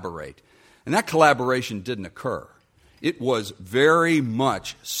collaborate. And that collaboration didn't occur. It was very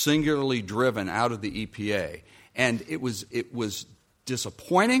much singularly driven out of the EPA. And it was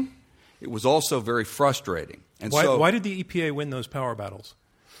disappointing. It was also very frustrating. And why did the EPA win those power battles?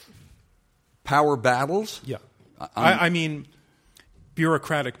 Power battles? Yeah. I mean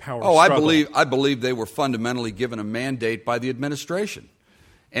bureaucratic power struggle. I believe they were fundamentally given a mandate by the administration.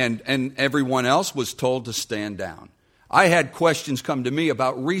 And everyone else was told to stand down. I had questions come to me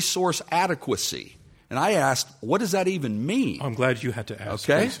about resource adequacy. And I asked, what does that even mean? I'm glad you had to ask.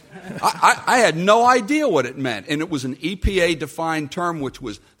 Okay. I had no idea what it meant. And it was an EPA-defined term which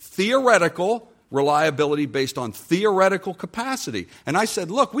was theoretical reliability based on theoretical capacity. And I said,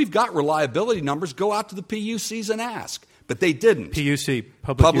 look, we've got reliability numbers. Go out to the PUCs and ask. But they didn't. PUC,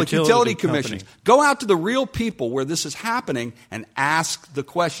 Public Utility Commissions. Go out to the real people where this is happening and ask the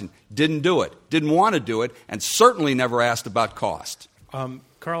question. Didn't do it. Didn't want to do it. And certainly never asked about cost.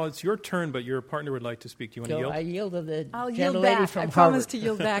 Carl, it's your turn, but your partner would like to speak. Do you want to yield? I yield to the I'll gentlelady yield back. from I Harvard. promise to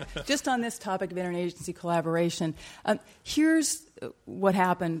yield back. Just on this topic of interagency collaboration, here's what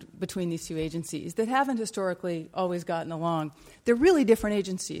happened between these two agencies that haven't historically always gotten along. They're really different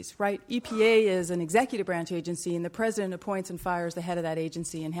agencies, right? EPA is an executive branch agency, and the president appoints and fires the head of that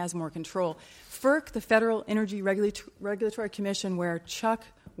agency and has more control. FERC, the Federal Energy Regulatory Commission, where Chuck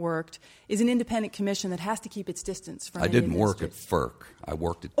worked, is an independent commission that has to keep its distance from I any didn't of work this. at FERC. I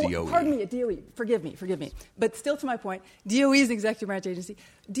worked at DOE. Pardon me, at DOE. Forgive me. But still to my point, DOE is an executive branch agency.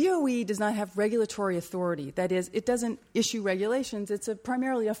 DOE does not have regulatory authority. That is, it doesn't issue regulations. It's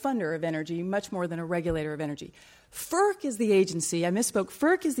primarily a funder of energy, much more than a regulator of energy. FERC is the agency, I misspoke,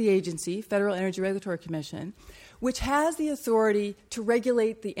 FERC is the agency, Federal Energy Regulatory Commission, which has the authority to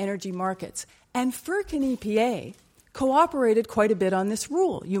regulate the energy markets. And FERC and EPA cooperated quite a bit on this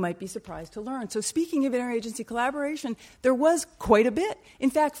rule. You might be surprised to learn. So speaking of interagency collaboration, there was quite a bit. In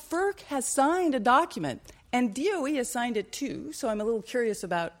fact, FERC has signed a document, and DOE has signed it too, so I'm a little curious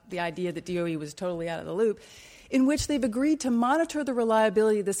about the idea that DOE was totally out of the loop, in which they've agreed to monitor the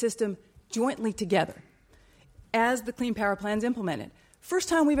reliability of the system jointly together as the Clean Power Plan is implemented. First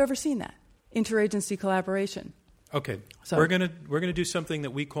time we've ever seen that, interagency collaboration. Okay, So- we're gonna do something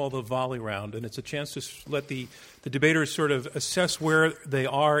that we call the volley round, and it's a chance to let the debaters sort of assess where they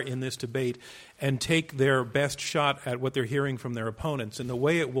are in this debate and take their best shot at what they're hearing from their opponents. And the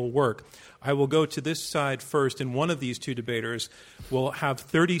way it will work, I will go to this side first, and one of these two debaters will have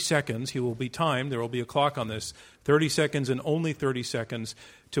 30 seconds. He will be timed. There will be a clock on this. 30 seconds and only 30 seconds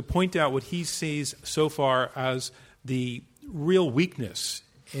to point out what he sees so far as the real weakness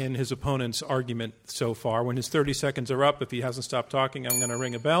in his opponent's argument so far. When his 30 seconds are up, if he hasn't stopped talking, I'm going to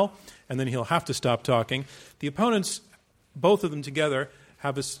ring a bell, and then he'll have to stop talking. The opponents, both of them together,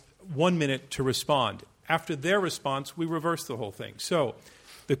 have 1 minute to respond. After their response, we reverse the whole thing. So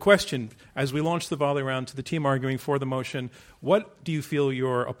the question, as we launch the volley round to the team arguing for the motion, what do you feel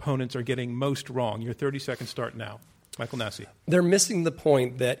your opponents are getting most wrong? Your 30 seconds start now. Michael Nassi. They're missing the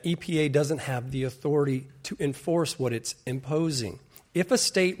point that EPA doesn't have the authority to enforce what it's imposing. If a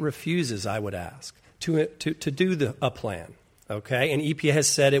state refuses, I would ask, to do a plan, okay, and EPA has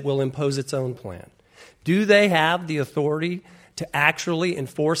said it will impose its own plan, do they have the authority to actually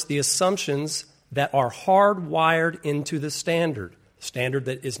enforce the assumptions that are hardwired into the standard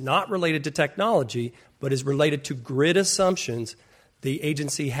that is not related to technology but is related to grid assumptions the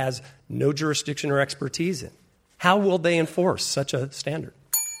agency has no jurisdiction or expertise in? How will they enforce such a standard?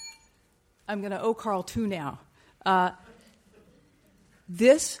 I'm going to owe Carl two now.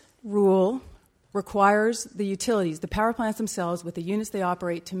 This rule requires the utilities, the power plants themselves, with the units they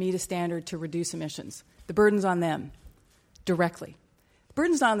operate, to meet a standard to reduce emissions. The burden's on them directly. The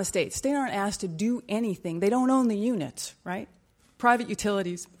burden's not on the states. States aren't asked to do anything. They don't own the units, right? Private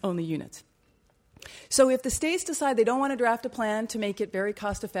utilities own the units. So if the states decide they don't want to draft a plan to make it very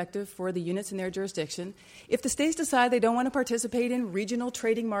cost-effective for the units in their jurisdiction, if the states decide they don't want to participate in regional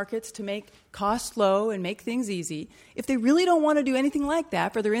trading markets to make costs low and make things easy, if they really don't want to do anything like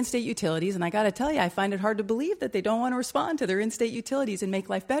that for their in-state utilities, and I got to tell you, I find it hard to believe that they don't want to respond to their in-state utilities and make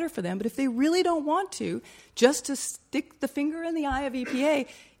life better for them, but if they really don't want to, just to stick the finger in the eye of EPA,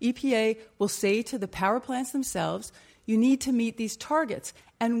 EPA will say to the power plants themselves, you need to meet these targets.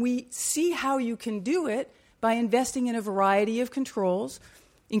 And we see how you can do it by investing in a variety of controls,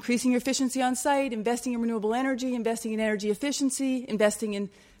 increasing your efficiency on site, investing in renewable energy, investing in energy efficiency, investing in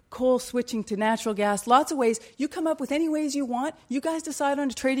coal switching to natural gas, lots of ways. You come up with any ways you want. You guys decide on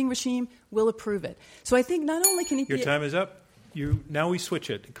a trading regime, we'll approve it. So I think not only can EPA... Your time is up. Now we switch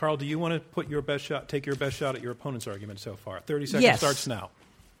it. Carl, do you want to take your best shot at your opponent's argument so far? 30 seconds starts now.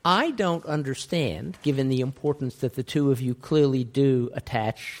 I don't understand, given the importance that the two of you clearly do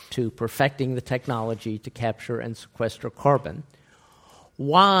attach to perfecting the technology to capture and sequester carbon,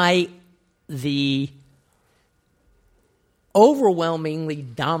 why the overwhelmingly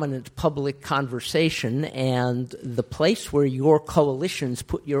dominant public conversation and the place where your coalitions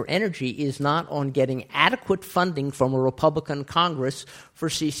put your energy is not on getting adequate funding from a Republican Congress for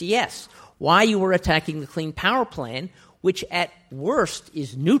CCS. Why you were attacking the Clean Power Plan, which at worst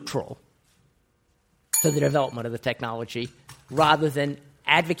is neutral to the development of the technology, rather than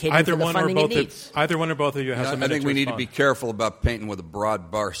advocating for the funding it needs. Either one or both of you has a minute to respond. I think we need to be careful about painting with a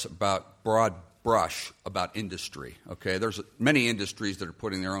broad brush about industry. Okay, there's many industries that are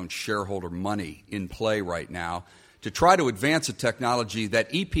putting their own shareholder money in play right now to try to advance a technology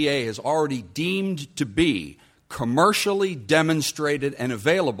that EPA has already deemed to be commercially demonstrated and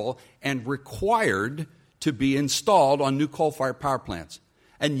available and required to be installed on new coal-fired power plants.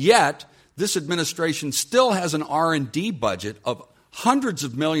 And yet, this administration still has an R&D budget of hundreds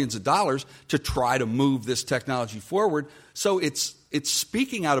of millions of dollars to try to move this technology forward. So it's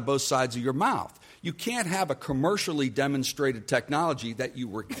speaking out of both sides of your mouth. You can't have a commercially demonstrated technology that you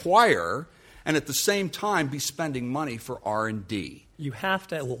require and at the same time be spending money for R&D. You have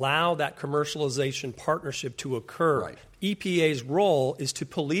to allow that commercialization partnership to occur. Right. EPA's role is to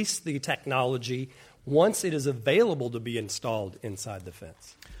police the technology once it is available to be installed inside the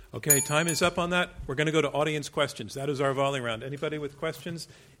fence. Okay, time is up on that. We're going to go to audience questions. That is our volley round. Anybody with questions?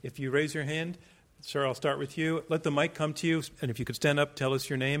 If you raise your hand, sir, I'll start with you. Let the mic come to you, and if you could stand up, tell us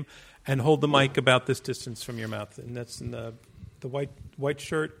your name, and hold the mic about this distance from your mouth. And that's in the white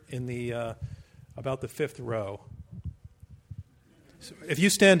shirt in the about the fifth row. So if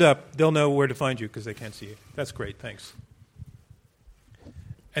you stand up, they'll know where to find you because they can't see you. That's great. Thanks.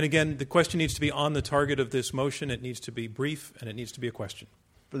 And again, the question needs to be on the target of this motion. It needs to be brief, and it needs to be a question.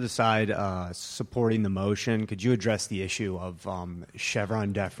 For the side supporting the motion, could you address the issue of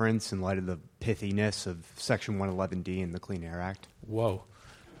Chevron deference in light of the pithiness of Section 111D in the Clean Air Act? Whoa.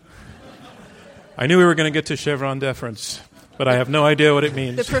 I knew we were going to get to Chevron deference, but I have no idea what it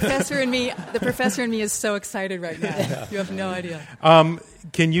means. The professor in me is so excited right now. Yeah. You have no idea.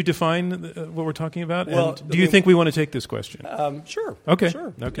 Can you define what we're talking about? Well, and do you think we want to take this question? Sure. Okay.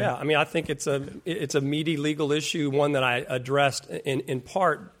 Sure. Okay. Yeah. I mean, I think it's a meaty legal issue, one that I addressed in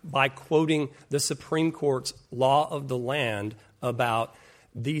part by quoting the Supreme Court's law of the land about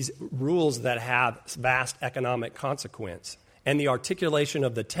these rules that have vast economic consequence and the articulation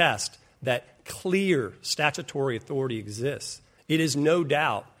of the test that clear statutory authority exists. It is no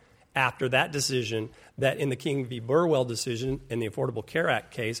doubt after that decision that in the King v. Burwell decision in the Affordable Care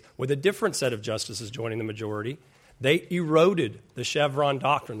Act case, with a different set of justices joining the majority, they eroded the Chevron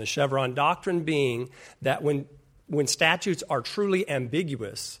doctrine. The Chevron doctrine being that when statutes are truly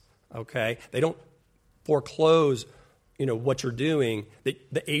ambiguous, okay, they don't foreclose what you're doing,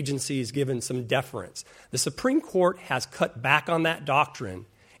 the agency is given some deference. The Supreme Court has cut back on that doctrine,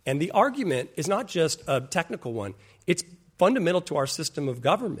 and the argument is not just a technical one. It's fundamental to our system of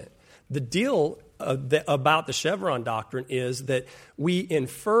government. The deal about the Chevron doctrine is that we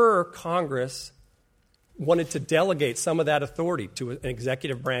infer Congress wanted to delegate some of that authority to an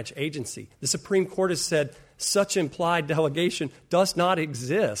executive branch agency. The Supreme Court has said such implied delegation does not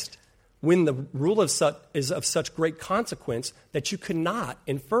exist when the rule is of such great consequence that you cannot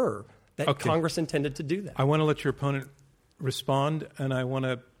infer that Congress intended to do that. I want to let your opponent respond, and I want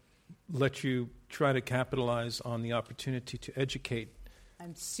to let you try to capitalize on the opportunity to educate.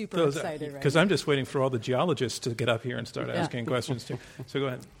 I'm super excited right now. Because I'm just waiting for all the geologists to get up here and start asking questions too. So go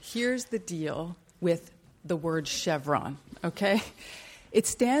ahead. Here's the deal with the word Chevron, okay? It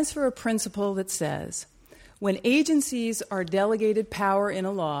stands for a principle that says when agencies are delegated power in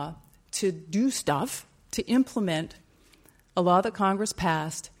a law to do stuff, to implement a law that Congress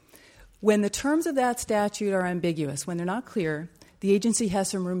passed, When the terms of that statute are ambiguous, when they're not clear, the agency has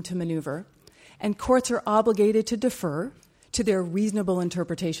some room to maneuver, and courts are obligated to defer to their reasonable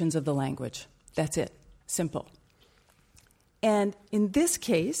interpretations of the language. That's it. Simple. And in this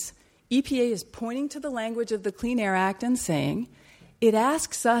case, EPA is pointing to the language of the Clean Air Act and saying it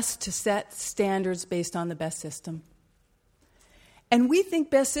asks us to set standards based on the best system. And we think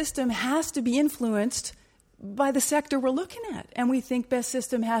best system has to be influenced by the sector we're looking at. And we think best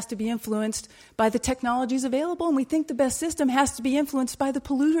system has to be influenced by the technologies available. And we think the best system has to be influenced by the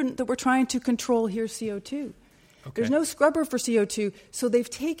pollutant that we're trying to control here, CO2. Okay. There's no scrubber for CO2, so they've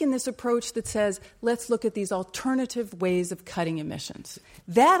taken this approach that says, let's look at these alternative ways of cutting emissions.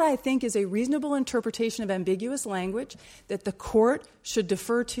 That, I think, is a reasonable interpretation of ambiguous language that the court should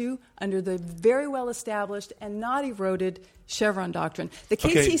defer to under the very well-established and not eroded Chevron doctrine. The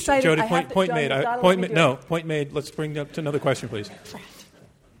case he cited... Jody, point made. Let's bring up to another question, please.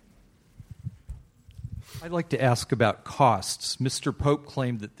 I'd like to ask about costs. Mr. Pope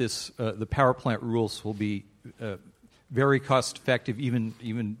claimed that the power plant rules will be very cost-effective,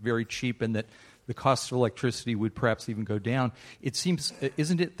 even very cheap, and that the cost of electricity would perhaps even go down. It seems,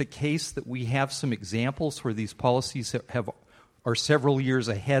 isn't it the case that we have some examples where these policies are several years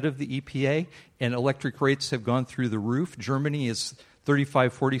ahead of the EPA, and electric rates have gone through the roof? Germany is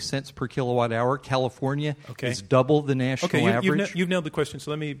 35-40 cents per kilowatt hour. California is double the national average. You've nailed the question. So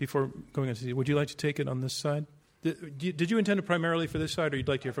let me, before going on to would you like to take it on this side? Did you intend it primarily for this side, or you'd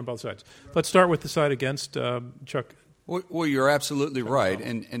like to hear from both sides? Let's start with the side against, Chuck. Well, you're absolutely right.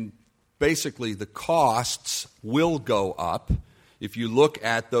 And basically the costs will go up. If you look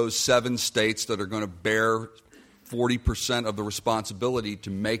at those 7 states that are going to bear 40% of the responsibility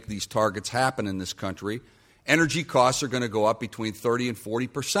to make these targets happen in this country, energy costs are going to go up between 30 and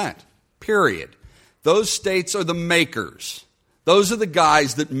 40%, period. Those states are the makers. Those are the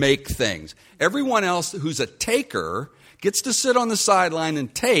guys that make things. Everyone else who's a taker gets to sit on the sideline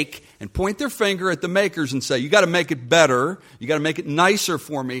and take and point their finger at the makers and say, you got to make it better, you got to make it nicer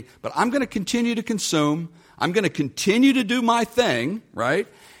for me, but I'm going to continue to consume, I'm going to continue to do my thing, right?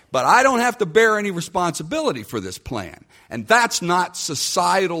 But I don't have to bear any responsibility for this plan. And that's not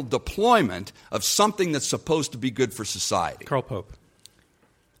societal deployment of something that's supposed to be good for society. Carl Pope.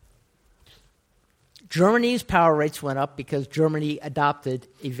 Germany's power rates went up because Germany adopted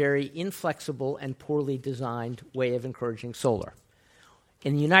a very inflexible and poorly designed way of encouraging solar.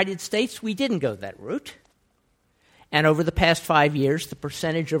 In the United States, we didn't go that route. And over the past 5 years, the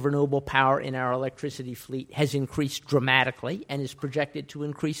percentage of renewable power in our electricity fleet has increased dramatically and is projected to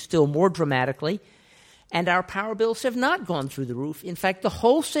increase still more dramatically. And our power bills have not gone through the roof. In fact, the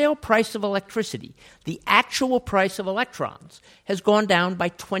wholesale price of electricity, the actual price of electrons, has gone down by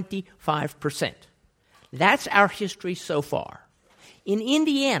 25%. That's our history so far. In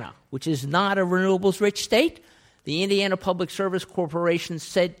Indiana, which is not a renewables-rich state, the Indiana Public Service Corporation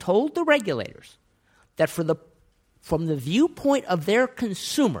told the regulators that from the viewpoint of their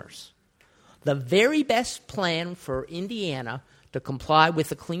consumers, the very best plan for Indiana to comply with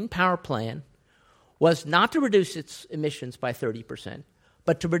the Clean Power Plan was not to reduce its emissions by 30%,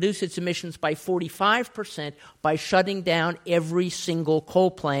 but to reduce its emissions by 45% by shutting down every single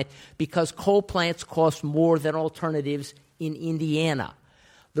coal plant, because coal plants cost more than alternatives in Indiana.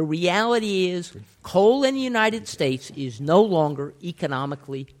 The reality is coal in the United States is no longer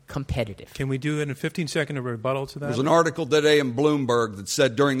economically competitive. Can we do it in a 15-second rebuttal to that? There's an article today in Bloomberg that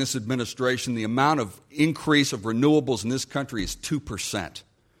said during this administration the amount of increase of renewables in this country is 2%.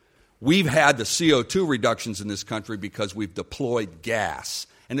 We've had the CO2 reductions in this country because we've deployed gas.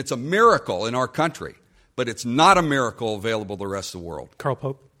 And it's a miracle in our country, but it's not a miracle available to the rest of the world. Carl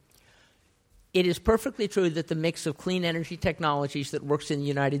Pope. It is perfectly true that the mix of clean energy technologies that works in the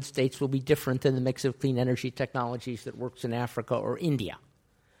United States will be different than the mix of clean energy technologies that works in Africa or India.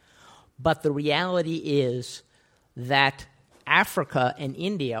 But the reality is that Africa and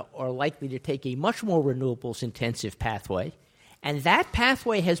India are likely to take a much more renewables-intensive pathway, and that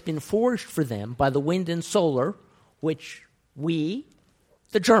pathway has been forged for them by the wind and solar, which we,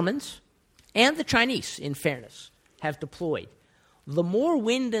 the Germans, and the Chinese, in fairness, have deployed. The more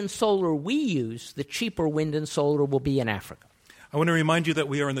wind and solar we use, the cheaper wind and solar will be in Africa. I want to remind you that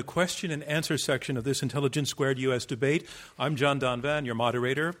we are in the question and answer section of this Intelligence Squared U.S. debate. I'm John Donvan, your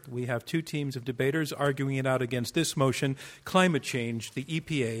moderator. We have 2 teams of debaters arguing it out against this motion, climate change, the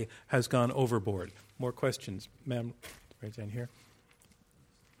EPA has gone overboard. More questions. Ma'am, right down here.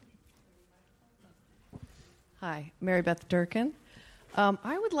 Hi, Mary Beth Durkin.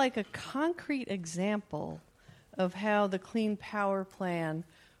 I would like a concrete example of how the Clean Power Plan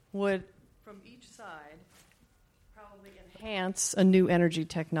would, from each side, probably enhance a new energy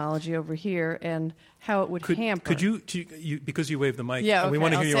technology over here and how it would hamper. Could you, because you waved the mic, Yeah, and we okay,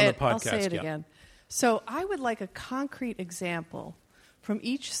 want to hear you on the podcast. I'll say it again. So I would like a concrete example from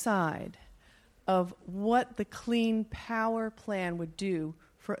each side of what the Clean Power Plan would do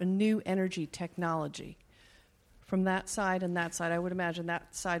for a new energy technology. From that side and that side, I would imagine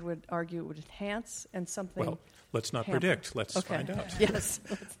that side would argue it would enhance and something. Well, let's not hamper. predict. Let's Okay. find out. Yes.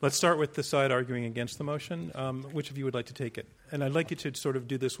 Let's start with the side arguing against the motion. Which of you would like to take it? And I'd like you to sort of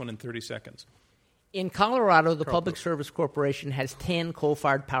do this one in 30 seconds. In Colorado, the Public Service Corporation has 10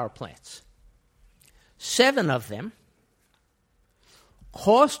 coal-fired power plants. 7 of them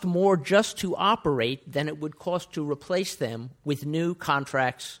cost more just to operate than it would cost to replace them with new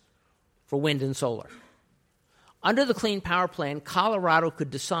contracts for wind and solar. Under the Clean Power Plan, Colorado could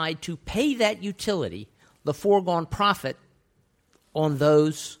decide to pay that utility the foregone profit on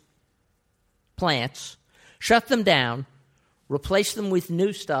those plants, shut them down, replace them with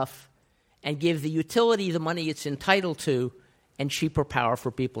new stuff, and give the utility the money it's entitled to and cheaper power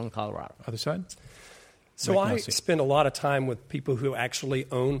for people in Colorado. Other side? So Mike I Nelsey. spend a lot of time with people who actually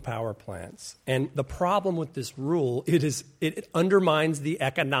own power plants. And the problem with this rule, it undermines the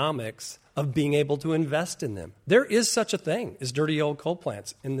economics of being able to invest in them. There is such a thing as dirty old coal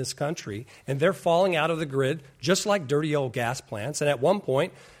plants in this country, and they're falling out of the grid just like dirty old gas plants, and at one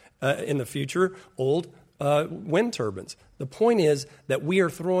point in the future, old wind turbines. The point is that we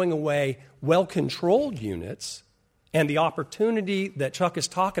are throwing away well-controlled units and the opportunity that Chuck is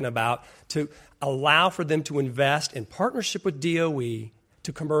talking about to allow for them to invest in partnership with DOE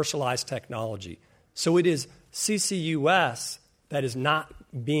to commercialize technology. So it is CCUS that is not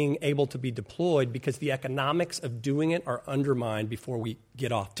being able to be deployed because the economics of doing it are undermined before we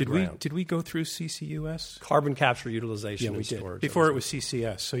get off the ground. Did we go through CCUS? Carbon capture, utilization, Yeah, we and did. storage. Before it was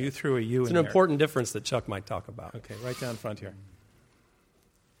CCS, so you threw a U It's in an there. important difference that Chuck might talk about. Okay, right down front here.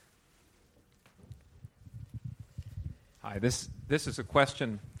 Hi, this is a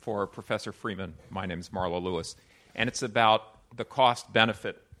question for Professor Freeman. My name is Marlo Lewis, and it's about the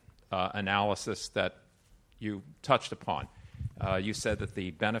cost-benefit analysis that you touched upon. You said that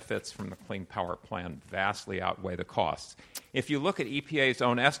the benefits from the Clean Power Plan vastly outweigh the costs. If you look at EPA's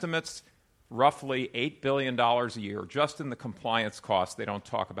own estimates, roughly $8 billion a year just in the compliance costs. They don't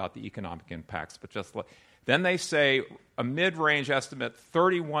talk about the economic impacts, but just then they say a mid-range estimate,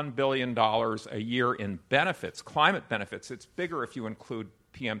 $31 billion a year in benefits, climate benefits. It's bigger if you include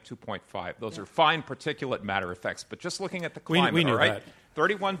PM 2.5. Those are fine particulate matter effects, but just looking at the climate, we knew all right? that.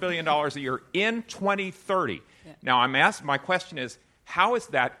 $31 billion a year in 2030. Yeah. Now, my question is, how is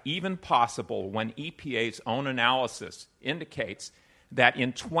that even possible when EPA's own analysis indicates that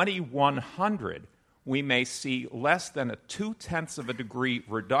in 2100 we may see less than a 0.2 degree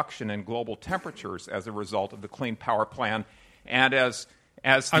reduction in global temperatures as a result of the Clean Power Plan, and as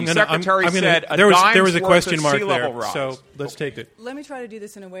the Secretary said, there was a worth question of mark sea there, level rise. so let's take it. Let me try to do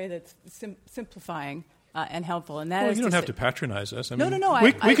this in a way that's simplifying and helpful. And that Well, is you don't have to patronize us. No.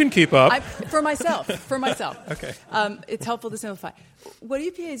 We can keep up. For myself. Okay. It's helpful to simplify. What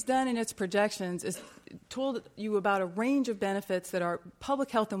EPA has done in its projections is told you about a range of benefits that are public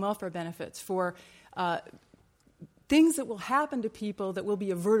health and welfare benefits for things that will happen to people that will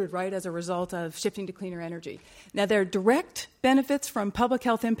be averted, right, as a result of shifting to cleaner energy. Now, there are direct benefits from public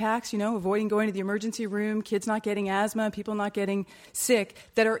health impacts, avoiding going to the emergency room, kids not getting asthma, people not getting sick,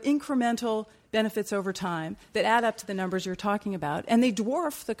 that are incremental benefits over time that add up to the numbers you're talking about, and they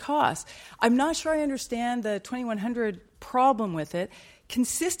dwarf the cost. I'm not sure I understand the 2100 problem with it.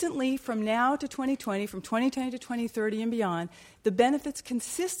 Consistently, from now to 2020, from 2020 to 2030 and beyond, the benefits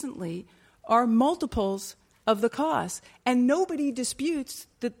consistently are multiples of the costs, and nobody disputes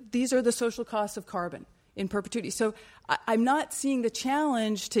that these are the social costs of carbon in perpetuity. So I'm not seeing the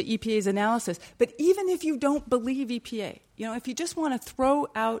challenge to EPA's analysis. But even if you don't believe EPA, if you just want to throw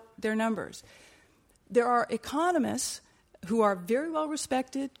out their numbers, there are economists who are very well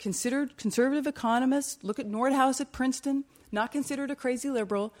respected, considered conservative economists. Look at Nordhaus at Princeton, not considered a crazy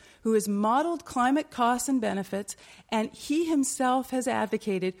liberal, who has modeled climate costs and benefits, and he himself has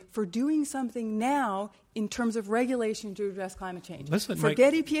advocated for doing something now in terms of regulation to address climate change.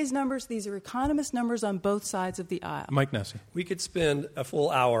 Forget EPA's numbers. These are economist numbers on both sides of the aisle. Mike Nelsey. We could spend a full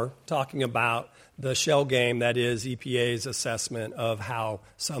hour talking about the shell game that is EPA's assessment of how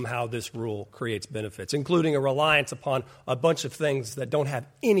somehow this rule creates benefits, including a reliance upon a bunch of things that don't have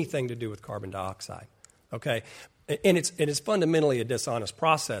anything to do with carbon dioxide. Okay? And it's fundamentally a dishonest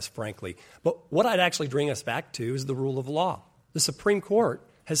process, frankly. But what I'd actually bring us back to is the rule of law. The Supreme Court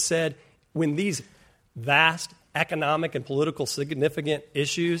has said when these vast economic and political significant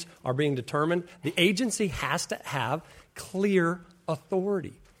issues are being determined, the agency has to have clear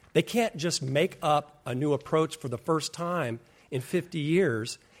authority. They can't just make up a new approach for the first time in 50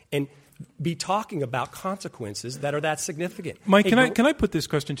 years and be talking about consequences that are that significant. Mike, can I put this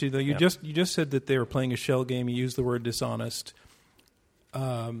question to you, though? You just said that they were playing a shell game. You used the word dishonest,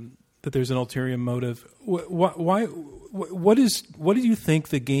 that there's an ulterior motive. What do you think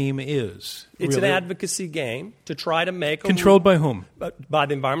the game is? It's really? an advocacy game to try to make controlled by whom? By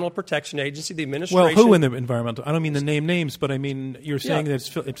the Environmental Protection Agency, the administration. Well, who in the environmental? I don't mean to name names, but I mean you're saying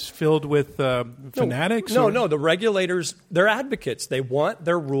that it's filled with fanatics? No. The regulators, they're advocates. They want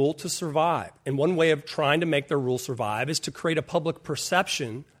their rule to survive. And one way of trying to make their rule survive is to create a public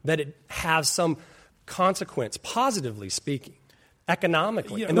perception that it has some consequence, positively speaking,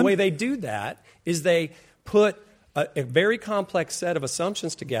 economically. And the way they do that is they put a very complex set of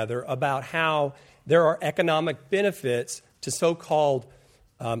assumptions together about how there are economic benefits to so-called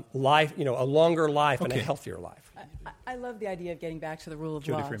life, a longer life and a healthier life. I love the idea of getting back to the rule of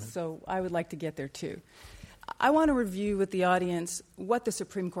law, so I would like to get there too. I want to review with the audience what the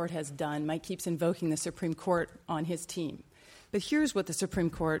Supreme Court has done. Mike keeps invoking the Supreme Court on his team. But here's what the Supreme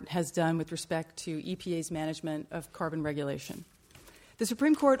Court has done with respect to EPA's management of carbon regulation. The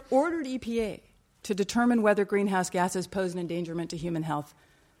Supreme Court ordered EPA to determine whether greenhouse gases pose an endangerment to human health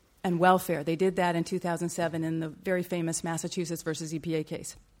and welfare. They did that in 2007 in the very famous Massachusetts versus EPA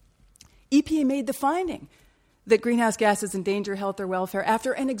case. EPA made the finding that greenhouse gases endanger health or welfare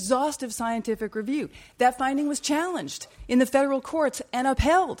after an exhaustive scientific review. That finding was challenged in the federal courts and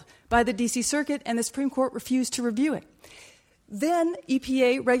upheld by the D.C. Circuit, and the Supreme Court refused to review it. Then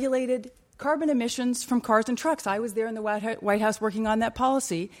EPA regulated carbon emissions from cars and trucks. I was there in the White House working on that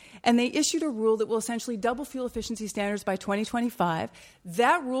policy, and they issued a rule that will essentially double fuel efficiency standards by 2025.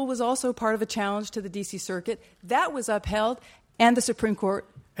 That rule was also part of a challenge to the D.C. Circuit. That was upheld, and the Supreme Court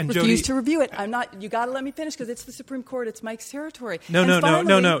refused to review it. You got to let me finish because it's the Supreme Court. It's Mike's territory. No.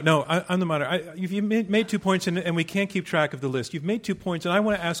 I'm the moderator. You've made 2 points, and we can't keep track of the list. You've made 2 points, and I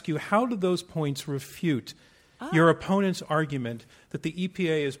want to ask you, how do those points refute your opponent's argument that the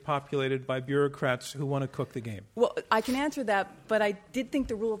EPA is populated by bureaucrats who want to cook the game? Well, I can answer that, but I did think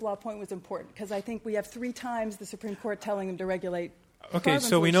the rule of law point was important because I think we have 3 times the Supreme Court telling them to regulate Okay,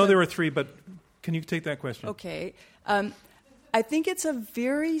 so we know there are 3, but can you take that question? Okay. I think it's a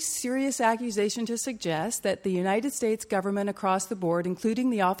very serious accusation to suggest that the United States government across the board, including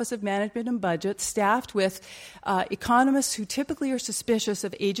the Office of Management and Budget, staffed with economists who typically are suspicious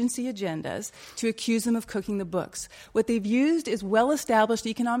of agency agendas, to accuse them of cooking the books. What they've used is well-established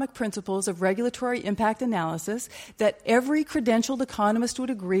economic principles of regulatory impact analysis that every credentialed economist would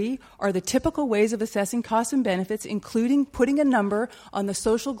agree are the typical ways of assessing costs and benefits, including putting a number on the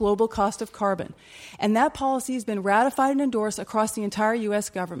social global cost of carbon. And that policy has been ratified and endorsed across the entire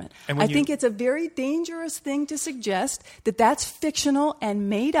U.S. government. I think it's a very dangerous thing to suggest that that's fictional and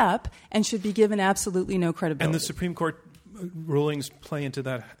made up and should be given absolutely no credibility. And the Supreme Court rulings play into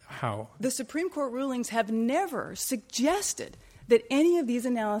that how? The Supreme Court rulings have never suggested that any of these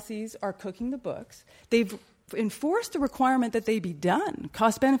analyses are cooking the books. They've enforced the requirement that they be done.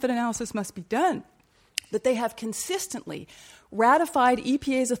 Cost-benefit analysis must be done. That they have consistently ratified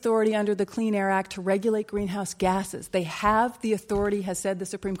EPA's authority under the Clean Air Act to regulate greenhouse gases. They have the authority, has said the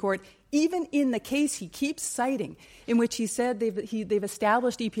Supreme Court, even in the case he keeps citing, in which he said they've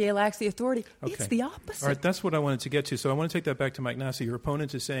established EPA lacks the authority. Okay. It's the opposite. All right, that's what I wanted to get to. So I want to take that back to Mike Nasi. Your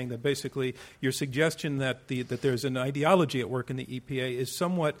opponent is saying that basically your suggestion that there's an ideology at work in the EPA is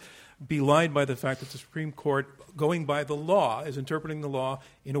somewhat belied by the fact that the Supreme Court, going by the law, is interpreting the law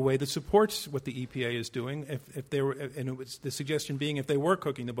in a way that supports what the EPA is doing. If they were, and it was the suggestion being, if they were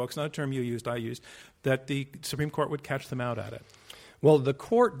cooking the books, not a term you used, I used, that the Supreme Court would catch them out at it. Well, the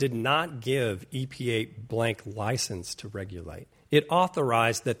court did not give EPA blank license to regulate. It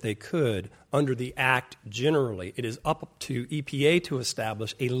authorized that they could under the Act generally. It is up to EPA to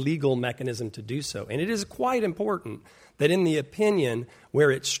establish a legal mechanism to do so. And it is quite important that in the opinion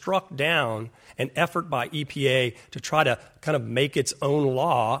where it struck down an effort by EPA to try to kind of make its own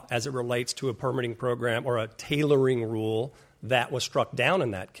law as it relates to a permitting program or a tailoring rule that was struck down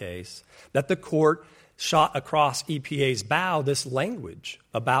in that case, that the court shot across EPA's bow this language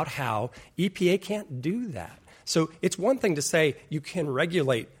about how EPA can't do that. So it's one thing to say you can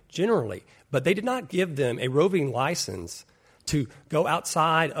regulate generally, but they did not give them a roving license to go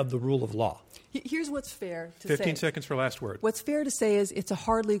outside of the rule of law. Here's what's fair to say. 15 seconds for last word. What's fair to say is it's a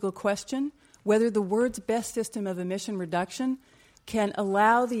hard legal question whether the words best system of emission reduction can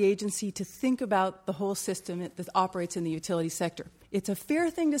allow the agency to think about the whole system that operates in the utility sector. It's a fair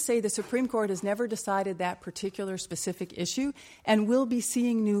thing to say the Supreme Court has never decided that particular specific issue and will be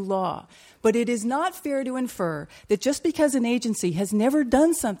seeing new law. But it is not fair to infer that just because an agency has never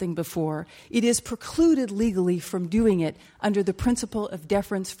done something before, it is precluded legally from doing it under the principle of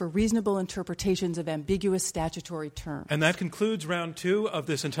deference for reasonable interpretations of ambiguous statutory terms. And that concludes round 2 of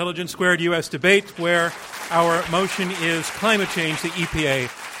this Intelligence Squared U.S. debate, where our motion is climate change, the EPA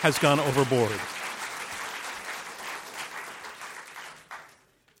has gone overboard.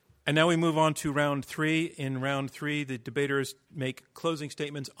 And now we move on to round 3. In round 3, the debaters make closing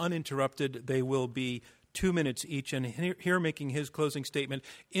statements uninterrupted. They will be 2 minutes each. And here making his closing statement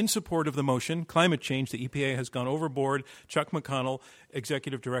in support of the motion, climate change, the EPA has gone overboard, Chuck McConnell,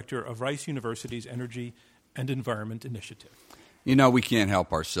 Executive Director of Rice University's Energy and Environment Initiative. You know, we can't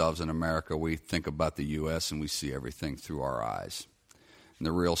help ourselves in America. We think about the U.S. and we see everything through our eyes. And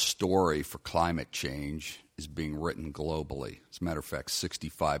the real story for climate change is being written globally. As a matter of fact,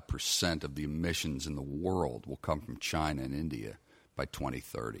 65% of the emissions in the world will come from China and India by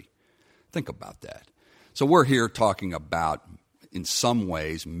 2030. Think about that. So we're here talking about, in some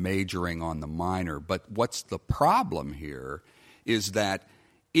ways, majoring on the minor. But what's the problem here is that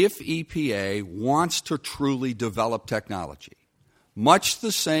if EPA wants to truly develop technology, much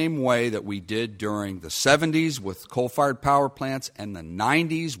the same way that we did during the 70s with coal-fired power plants and the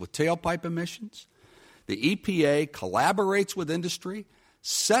 90s with tailpipe emissions, the EPA collaborates with industry,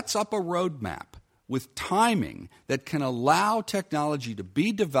 sets up a roadmap with timing that can allow technology to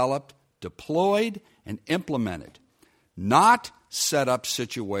be developed, deployed, and implemented, not set up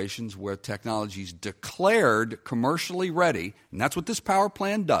situations where technology is declared commercially ready, and that's what this power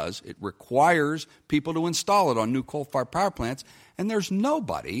plan does. It requires people to install it on new coal-fired power plants, and there's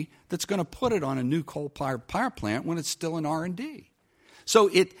nobody that's going to put it on a new coal-fired power plant when it's still in R&D. So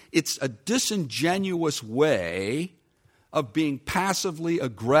it's a disingenuous way of being passively,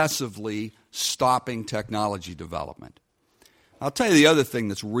 aggressively stopping technology development. I'll tell you the other thing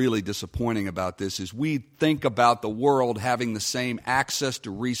that's really disappointing about this is we think about the world having the same access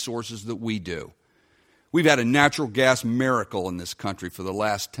to resources that we do. We've had a natural gas miracle in this country for the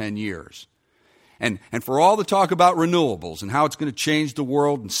last 10 years. And for all the talk about renewables and how it's going to change the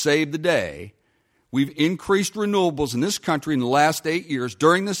world and save the day, we've increased renewables in this country in the last 8 years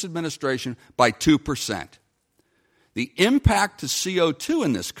during this administration by 2%. The impact to CO2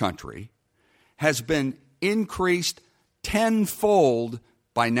 in this country has been increased tenfold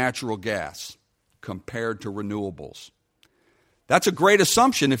by natural gas compared to renewables. That's a great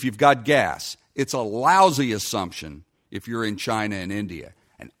assumption if you've got gas. It's a lousy assumption if you're in China and India.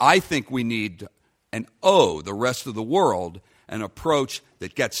 And I think we need and owe the rest of the world an approach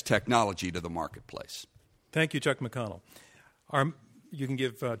that gets technology to the marketplace. Thank you, Chuck McConnell. You can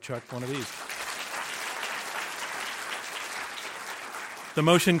give Chuck one of these. The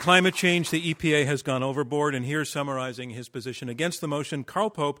motion, climate change, the EPA has gone overboard, and here summarizing his position against the motion, Carl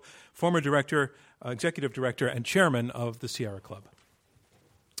Pope, former director, executive director, and chairman of the Sierra Club.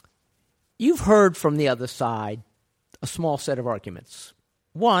 You've heard from the other side a small set of arguments.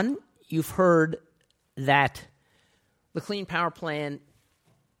 One, you've heard that the Clean Power Plan,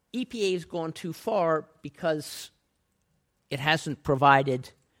 EPA has gone too far because it hasn't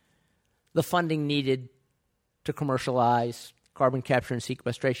provided the funding needed to commercialize carbon capture and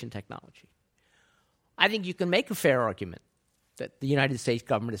sequestration technology. I think you can make a fair argument that the United States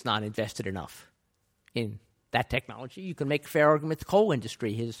government has not invested enough in that technology. You can make a fair argument the coal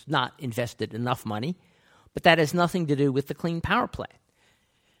industry has not invested enough money, but that has nothing to do with the Clean Power Plan.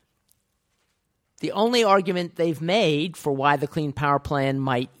 The only argument they've made for why the Clean Power Plan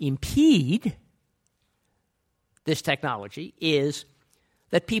might impede this technology is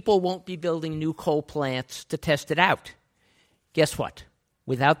that people won't be building new coal plants to test it out. Guess what?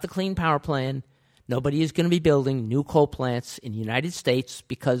 Without the Clean Power Plan, nobody is going to be building new coal plants in the United States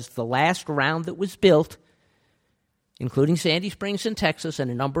because the last round that was built, including Sandy Springs in Texas and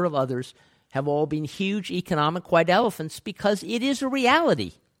a number of others, have all been huge economic white elephants because it is a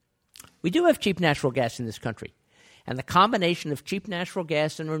reality. We do have cheap natural gas in this country, and the combination of cheap natural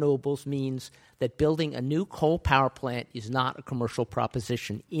gas and renewables means that building a new coal power plant is not a commercial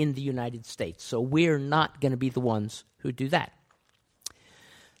proposition in the United States. So we're not going to be the ones who do that.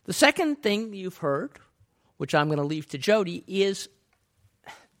 The second thing you've heard, which I'm going to leave to Jody, is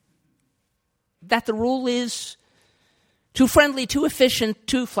that the rule is too friendly, too efficient,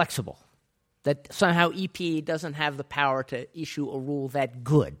 too flexible, that somehow EPA doesn't have the power to issue a rule that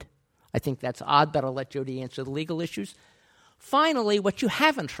good. I think that's odd, but I'll let Jody answer the legal issues. Finally, what you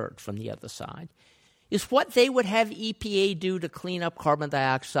haven't heard from the other side is what they would have EPA do to clean up carbon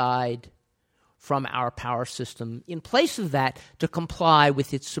dioxide from our power system in place of that to comply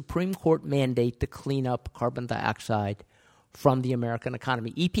with its Supreme Court mandate to clean up carbon dioxide from the American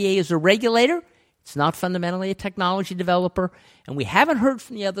economy. EPA is a regulator. It's not fundamentally a technology developer. And we haven't heard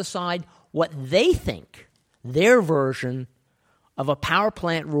from the other side what they think their version of a power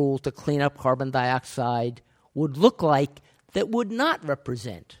plant rule to clean up carbon dioxide would look like that would not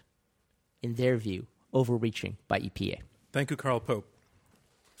represent, in their view, overreaching by EPA. Thank you, Carl Pope.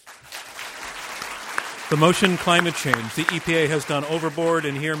 The motion, climate change. The EPA has gone overboard,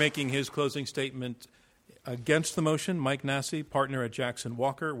 and here making his closing statement against the motion, Mike Nassy, partner at Jackson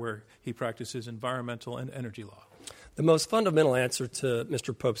Walker, where he practices environmental and energy law. The most fundamental answer to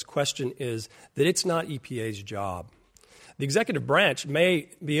Mr. Pope's question is that it's not EPA's job. The executive branch may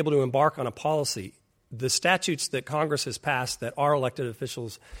be able to embark on a policy. The statutes that Congress has passed that our elected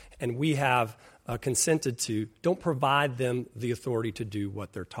officials and we have consented to don't provide them the authority to do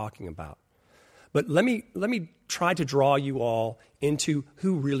what they're talking about. But let me try to draw you all into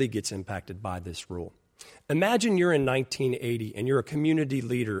who really gets impacted by this rule. Imagine you're in 1980 and you're a community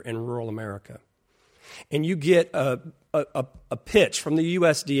leader in rural America, and you get a pitch from the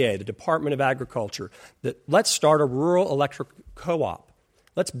USDA, the Department of Agriculture, that let's start a rural electric co-op.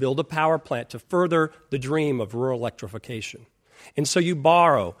 Let's build a power plant to further the dream of rural electrification. And so you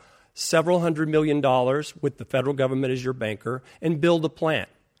borrow several $100 million with the federal government as your banker and build a plant.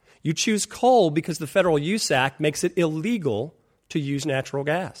 You choose coal because the Federal Use Act makes it illegal to use natural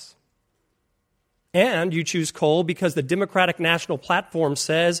gas. And you choose coal because the Democratic National Platform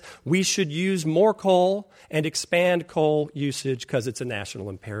says we should use more coal and expand coal usage because it's a national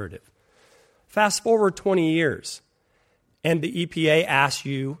imperative. Fast forward 20 years, and the EPA asks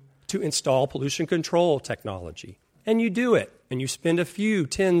you to install pollution control technology. And you do it, and you spend a few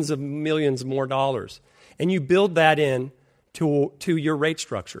tens of millions more dollars, and you build that in to your rate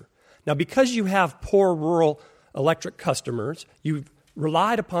structure. Now, because you have poor rural electric customers, you've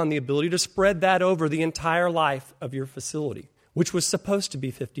relied upon the ability to spread that over the entire life of your facility, which was supposed to be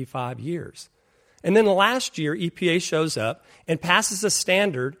 55 years. And then last year, EPA shows up and passes a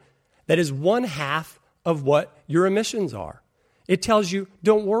standard that is 1/2 of what your emissions are. It tells you,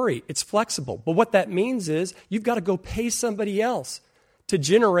 don't worry, it's flexible. But what that means is you've got to go pay somebody else to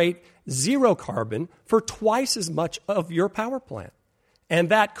generate zero carbon for twice as much of your power plant. And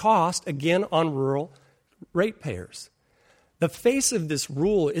that cost, again, on rural ratepayers. The face of this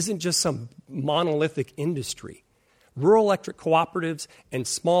rule isn't just some monolithic industry. Rural electric cooperatives and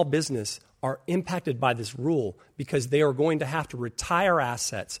small business are impacted by this rule because they are going to have to retire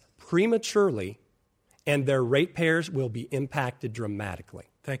assets prematurely, and their ratepayers will be impacted dramatically.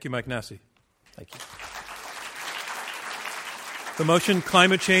 Thank you, Mike Nassy. Thank you. The motion,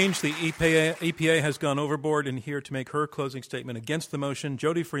 climate change. The EPA has gone overboard, and here to make her closing statement against the motion,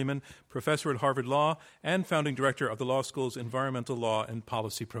 Jody Freeman, professor at Harvard Law and founding director of the law school's Environmental Law and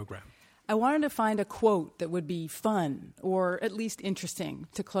Policy Program. I wanted to find a quote that would be fun or at least interesting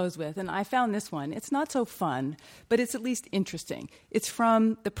to close with, and I found this one. It's not so fun, but it's at least interesting. It's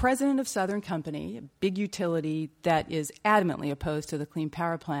from the president of Southern Company, a big utility that is adamantly opposed to the Clean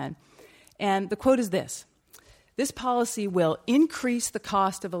Power Plan. And the quote is this: "This policy will increase the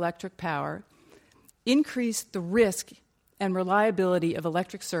cost of electric power, increase the risk and reliability of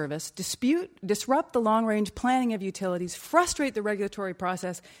electric service, disrupt the long-range planning of utilities, frustrate the regulatory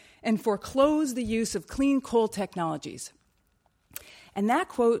process, and foreclose the use of clean coal technologies." And that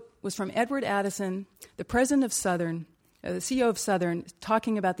quote was from Edward Addison, the president of Southern, the CEO of Southern,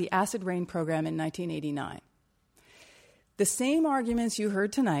 talking about the acid rain program in 1989. The same arguments you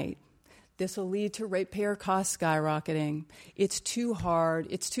heard tonight. This will lead to ratepayer costs skyrocketing. It's too hard.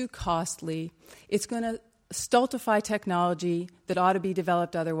 It's too costly. It's going to stultify technology that ought to be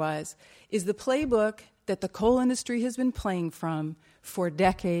developed otherwise, is the playbook that the coal industry has been playing from for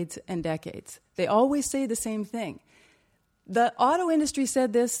decades and decades. They always say the same thing. The auto industry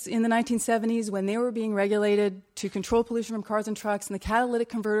said this in the 1970s when they were being regulated to control pollution from cars and trucks, and the catalytic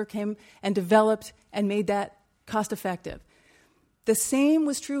converter came and developed and made that cost effective. The same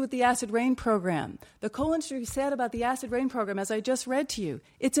was true with the acid rain program. The coal industry said about the acid rain program, as I just read to you,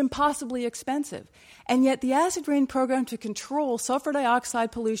 it's impossibly expensive. And yet the acid rain program to control sulfur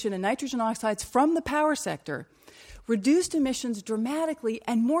dioxide pollution and nitrogen oxides from the power sector reduced emissions dramatically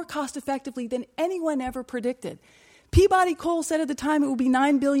and more cost effectively than anyone ever predicted. Peabody Coal said at the time it would be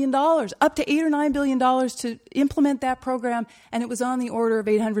 $9 billion, up to $8 or $9 billion to implement that program, and it was on the order of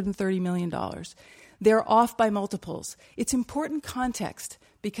 $830 million. They're off by multiples. It's important context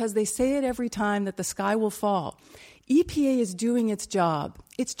because they say it every time that the sky will fall. EPA is doing its job.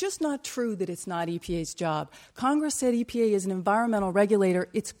 It's just not true that it's not EPA's job. Congress said EPA is an environmental regulator.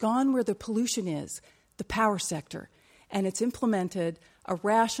 It's gone where the pollution is, the power sector, and it's implemented a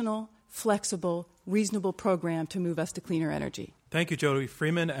rational, flexible, reasonable program to move us to cleaner energy. Thank you, Jody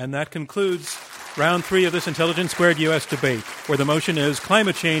Freeman. And that concludes round 3 of this Intelligence Squared U.S. debate, where the motion is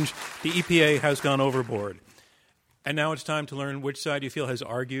climate change, the EPA has gone overboard. And now it's time to learn which side you feel has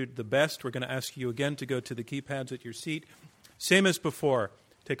argued the best. We're going to ask you again to go to the keypads at your seat. Same as before.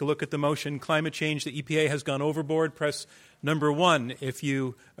 Take a look at the motion, climate change, the EPA has gone overboard. Press number 1 if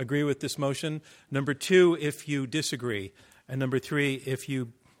you agree with this motion, number 2 if you disagree, and number 3 if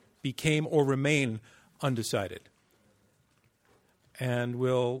you became or remain undecided. And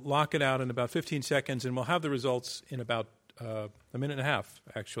we'll lock it out in about 15 seconds, and we'll have the results in about a minute and a half,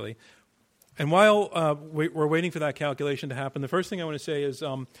 actually. And while we're waiting for that calculation to happen, the first thing I want to say is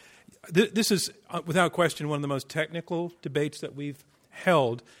this is, without question, one of the most technical debates that we've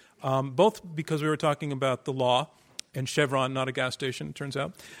held, both because we were talking about the law and Chevron, not a gas station, it turns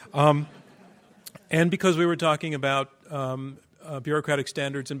out, and because we were talking about bureaucratic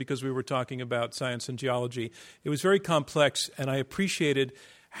standards and because we were talking about science and geology. It was very complex, and I appreciated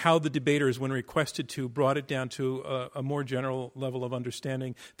how the debaters, when requested to, brought it down to a more general level of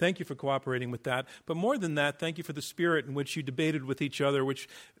understanding. Thank you for cooperating with that. But more than that, thank you for the spirit in which you debated with each other, which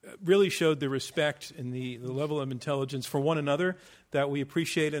really showed the respect and the level of intelligence for one another that we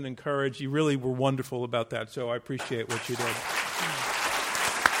appreciate and encourage. You really were wonderful about that, so I appreciate what you did.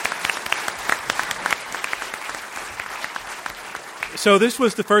 So this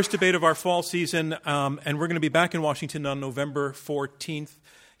was the first debate of our fall season, and we're going to be back in Washington on November 14th.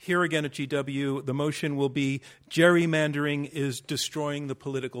 Here again at GW, the motion will be gerrymandering is destroying the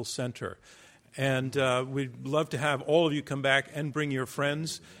political center. And we'd love to have all of you come back and bring your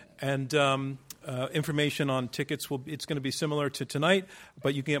friends. And information on tickets, it's going to be similar to tonight,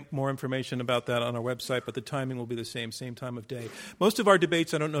 but you can get more information about that on our website, but the timing will be the same time of day. Most of our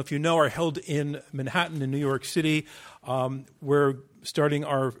debates, I don't know if you know, are held in Manhattan and New York City. We're starting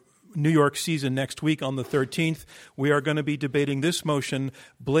our New York season next week on the 13th. We are going to be debating this motion,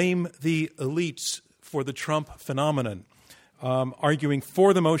 blame the elites for the Trump phenomenon. Arguing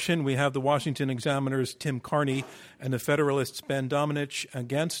for the motion, we have the Washington Examiner's Tim Carney and the Federalist's Ben Domenech.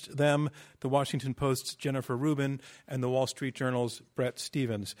 Against them, the Washington Post's Jennifer Rubin and the Wall Street Journal's Brett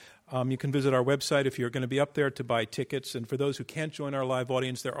Stevens. You can visit our website if you're going to be up there to buy tickets. And for those who can't join our live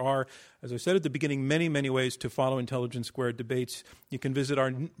audience, there are, as I said at the beginning, many, many ways to follow Intelligence Squared debates. You can visit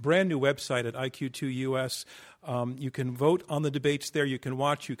our brand new website at IQ2US. You can vote on the debates there. You can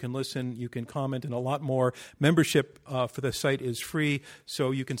watch, you can listen, you can comment, and a lot more. Membership for the site is free,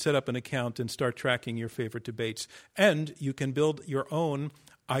 so you can set up an account and start tracking your favorite debates. And you can build your own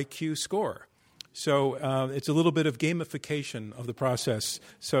IQ score. So it's a little bit of gamification of the process.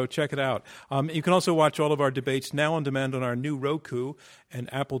 So check it out. You can also watch all of our debates now on demand on our new Roku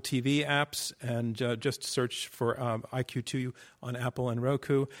and Apple TV apps, and just search for IQ2 on Apple and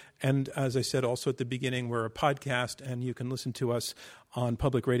Roku. And as I said also at the beginning, we're a podcast, and you can listen to us on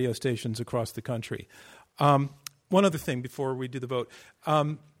public radio stations across the country. One other thing before we do the vote.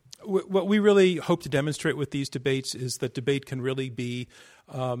 What we really hope to demonstrate with these debates is that debate can really be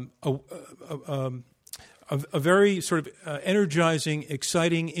a very sort of energizing,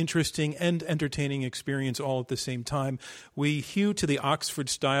 exciting, interesting, and entertaining experience all at the same time. We hew to the Oxford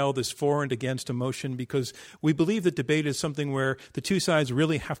style, this for and against a motion, because we believe that debate is something where the two sides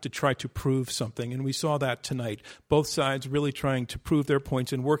really have to try to prove something, and we saw that tonight. Both sides really trying to prove their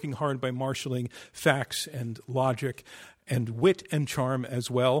points and working hard by marshaling facts and logic and wit and charm as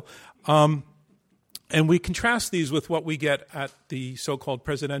well. And we contrast these with what we get at the so-called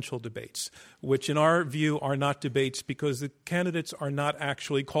presidential debates, which in our view are not debates because the candidates are not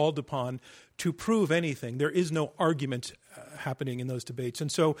actually called upon to prove anything. There is no argument happening in those debates. And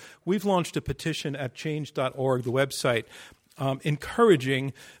so we've launched a petition at change.org, the website,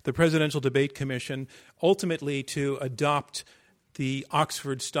 encouraging the Presidential Debate Commission ultimately to adopt the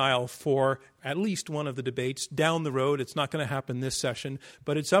Oxford style for at least one of the debates down the road. It's not going to happen this session,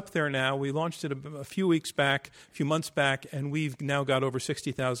 but it's up there now. We launched it a few months back, and we've now got over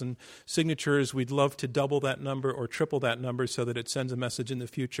 60,000 signatures. We'd love to double that number or triple that number so that it sends a message in the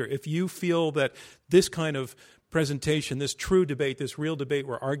future. If you feel that this kind of presentation, this true debate, this real debate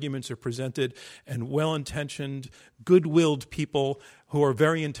where arguments are presented and well-intentioned, good-willed people who are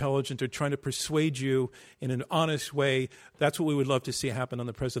very intelligent are trying to persuade you in an honest way, that's what we would love to see happen on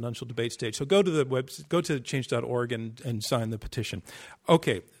the presidential debate stage. So go to change.org and sign the petition.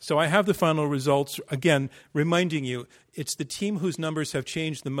 Okay, so I have the final results. Again, reminding you, It's the team whose numbers have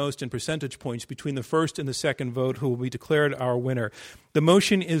changed the most in percentage points between the first and the second vote who will be declared our winner. The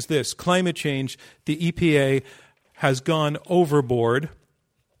motion is this: climate change, the EPA has gone overboard.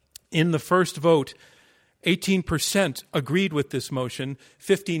 In the first vote, 18% agreed with this motion,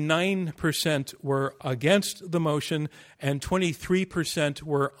 59% were against the motion, and 23%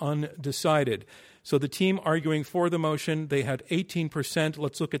 were undecided. So the team arguing for the motion, they had 18%.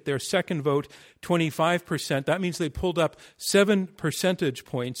 Let's look at their second vote, 25%. That means they pulled up 7 percentage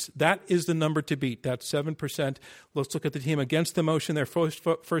points. That is the number to beat. That's 7%. Let's look at the team against the motion. Their first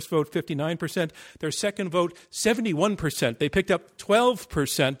vote, 59%. Their second vote, 71%. They picked up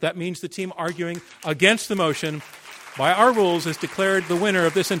 12%. That means the team arguing against the motion, by our rules, is declared the winner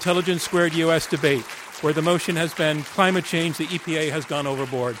of this Intelligence Squared U.S. debate, where the motion has been climate change, the EPA has gone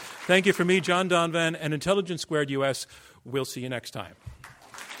overboard. Thank you from me, John Donvan, and Intelligence Squared U.S. We'll see you next time.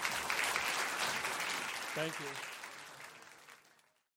 Thank you.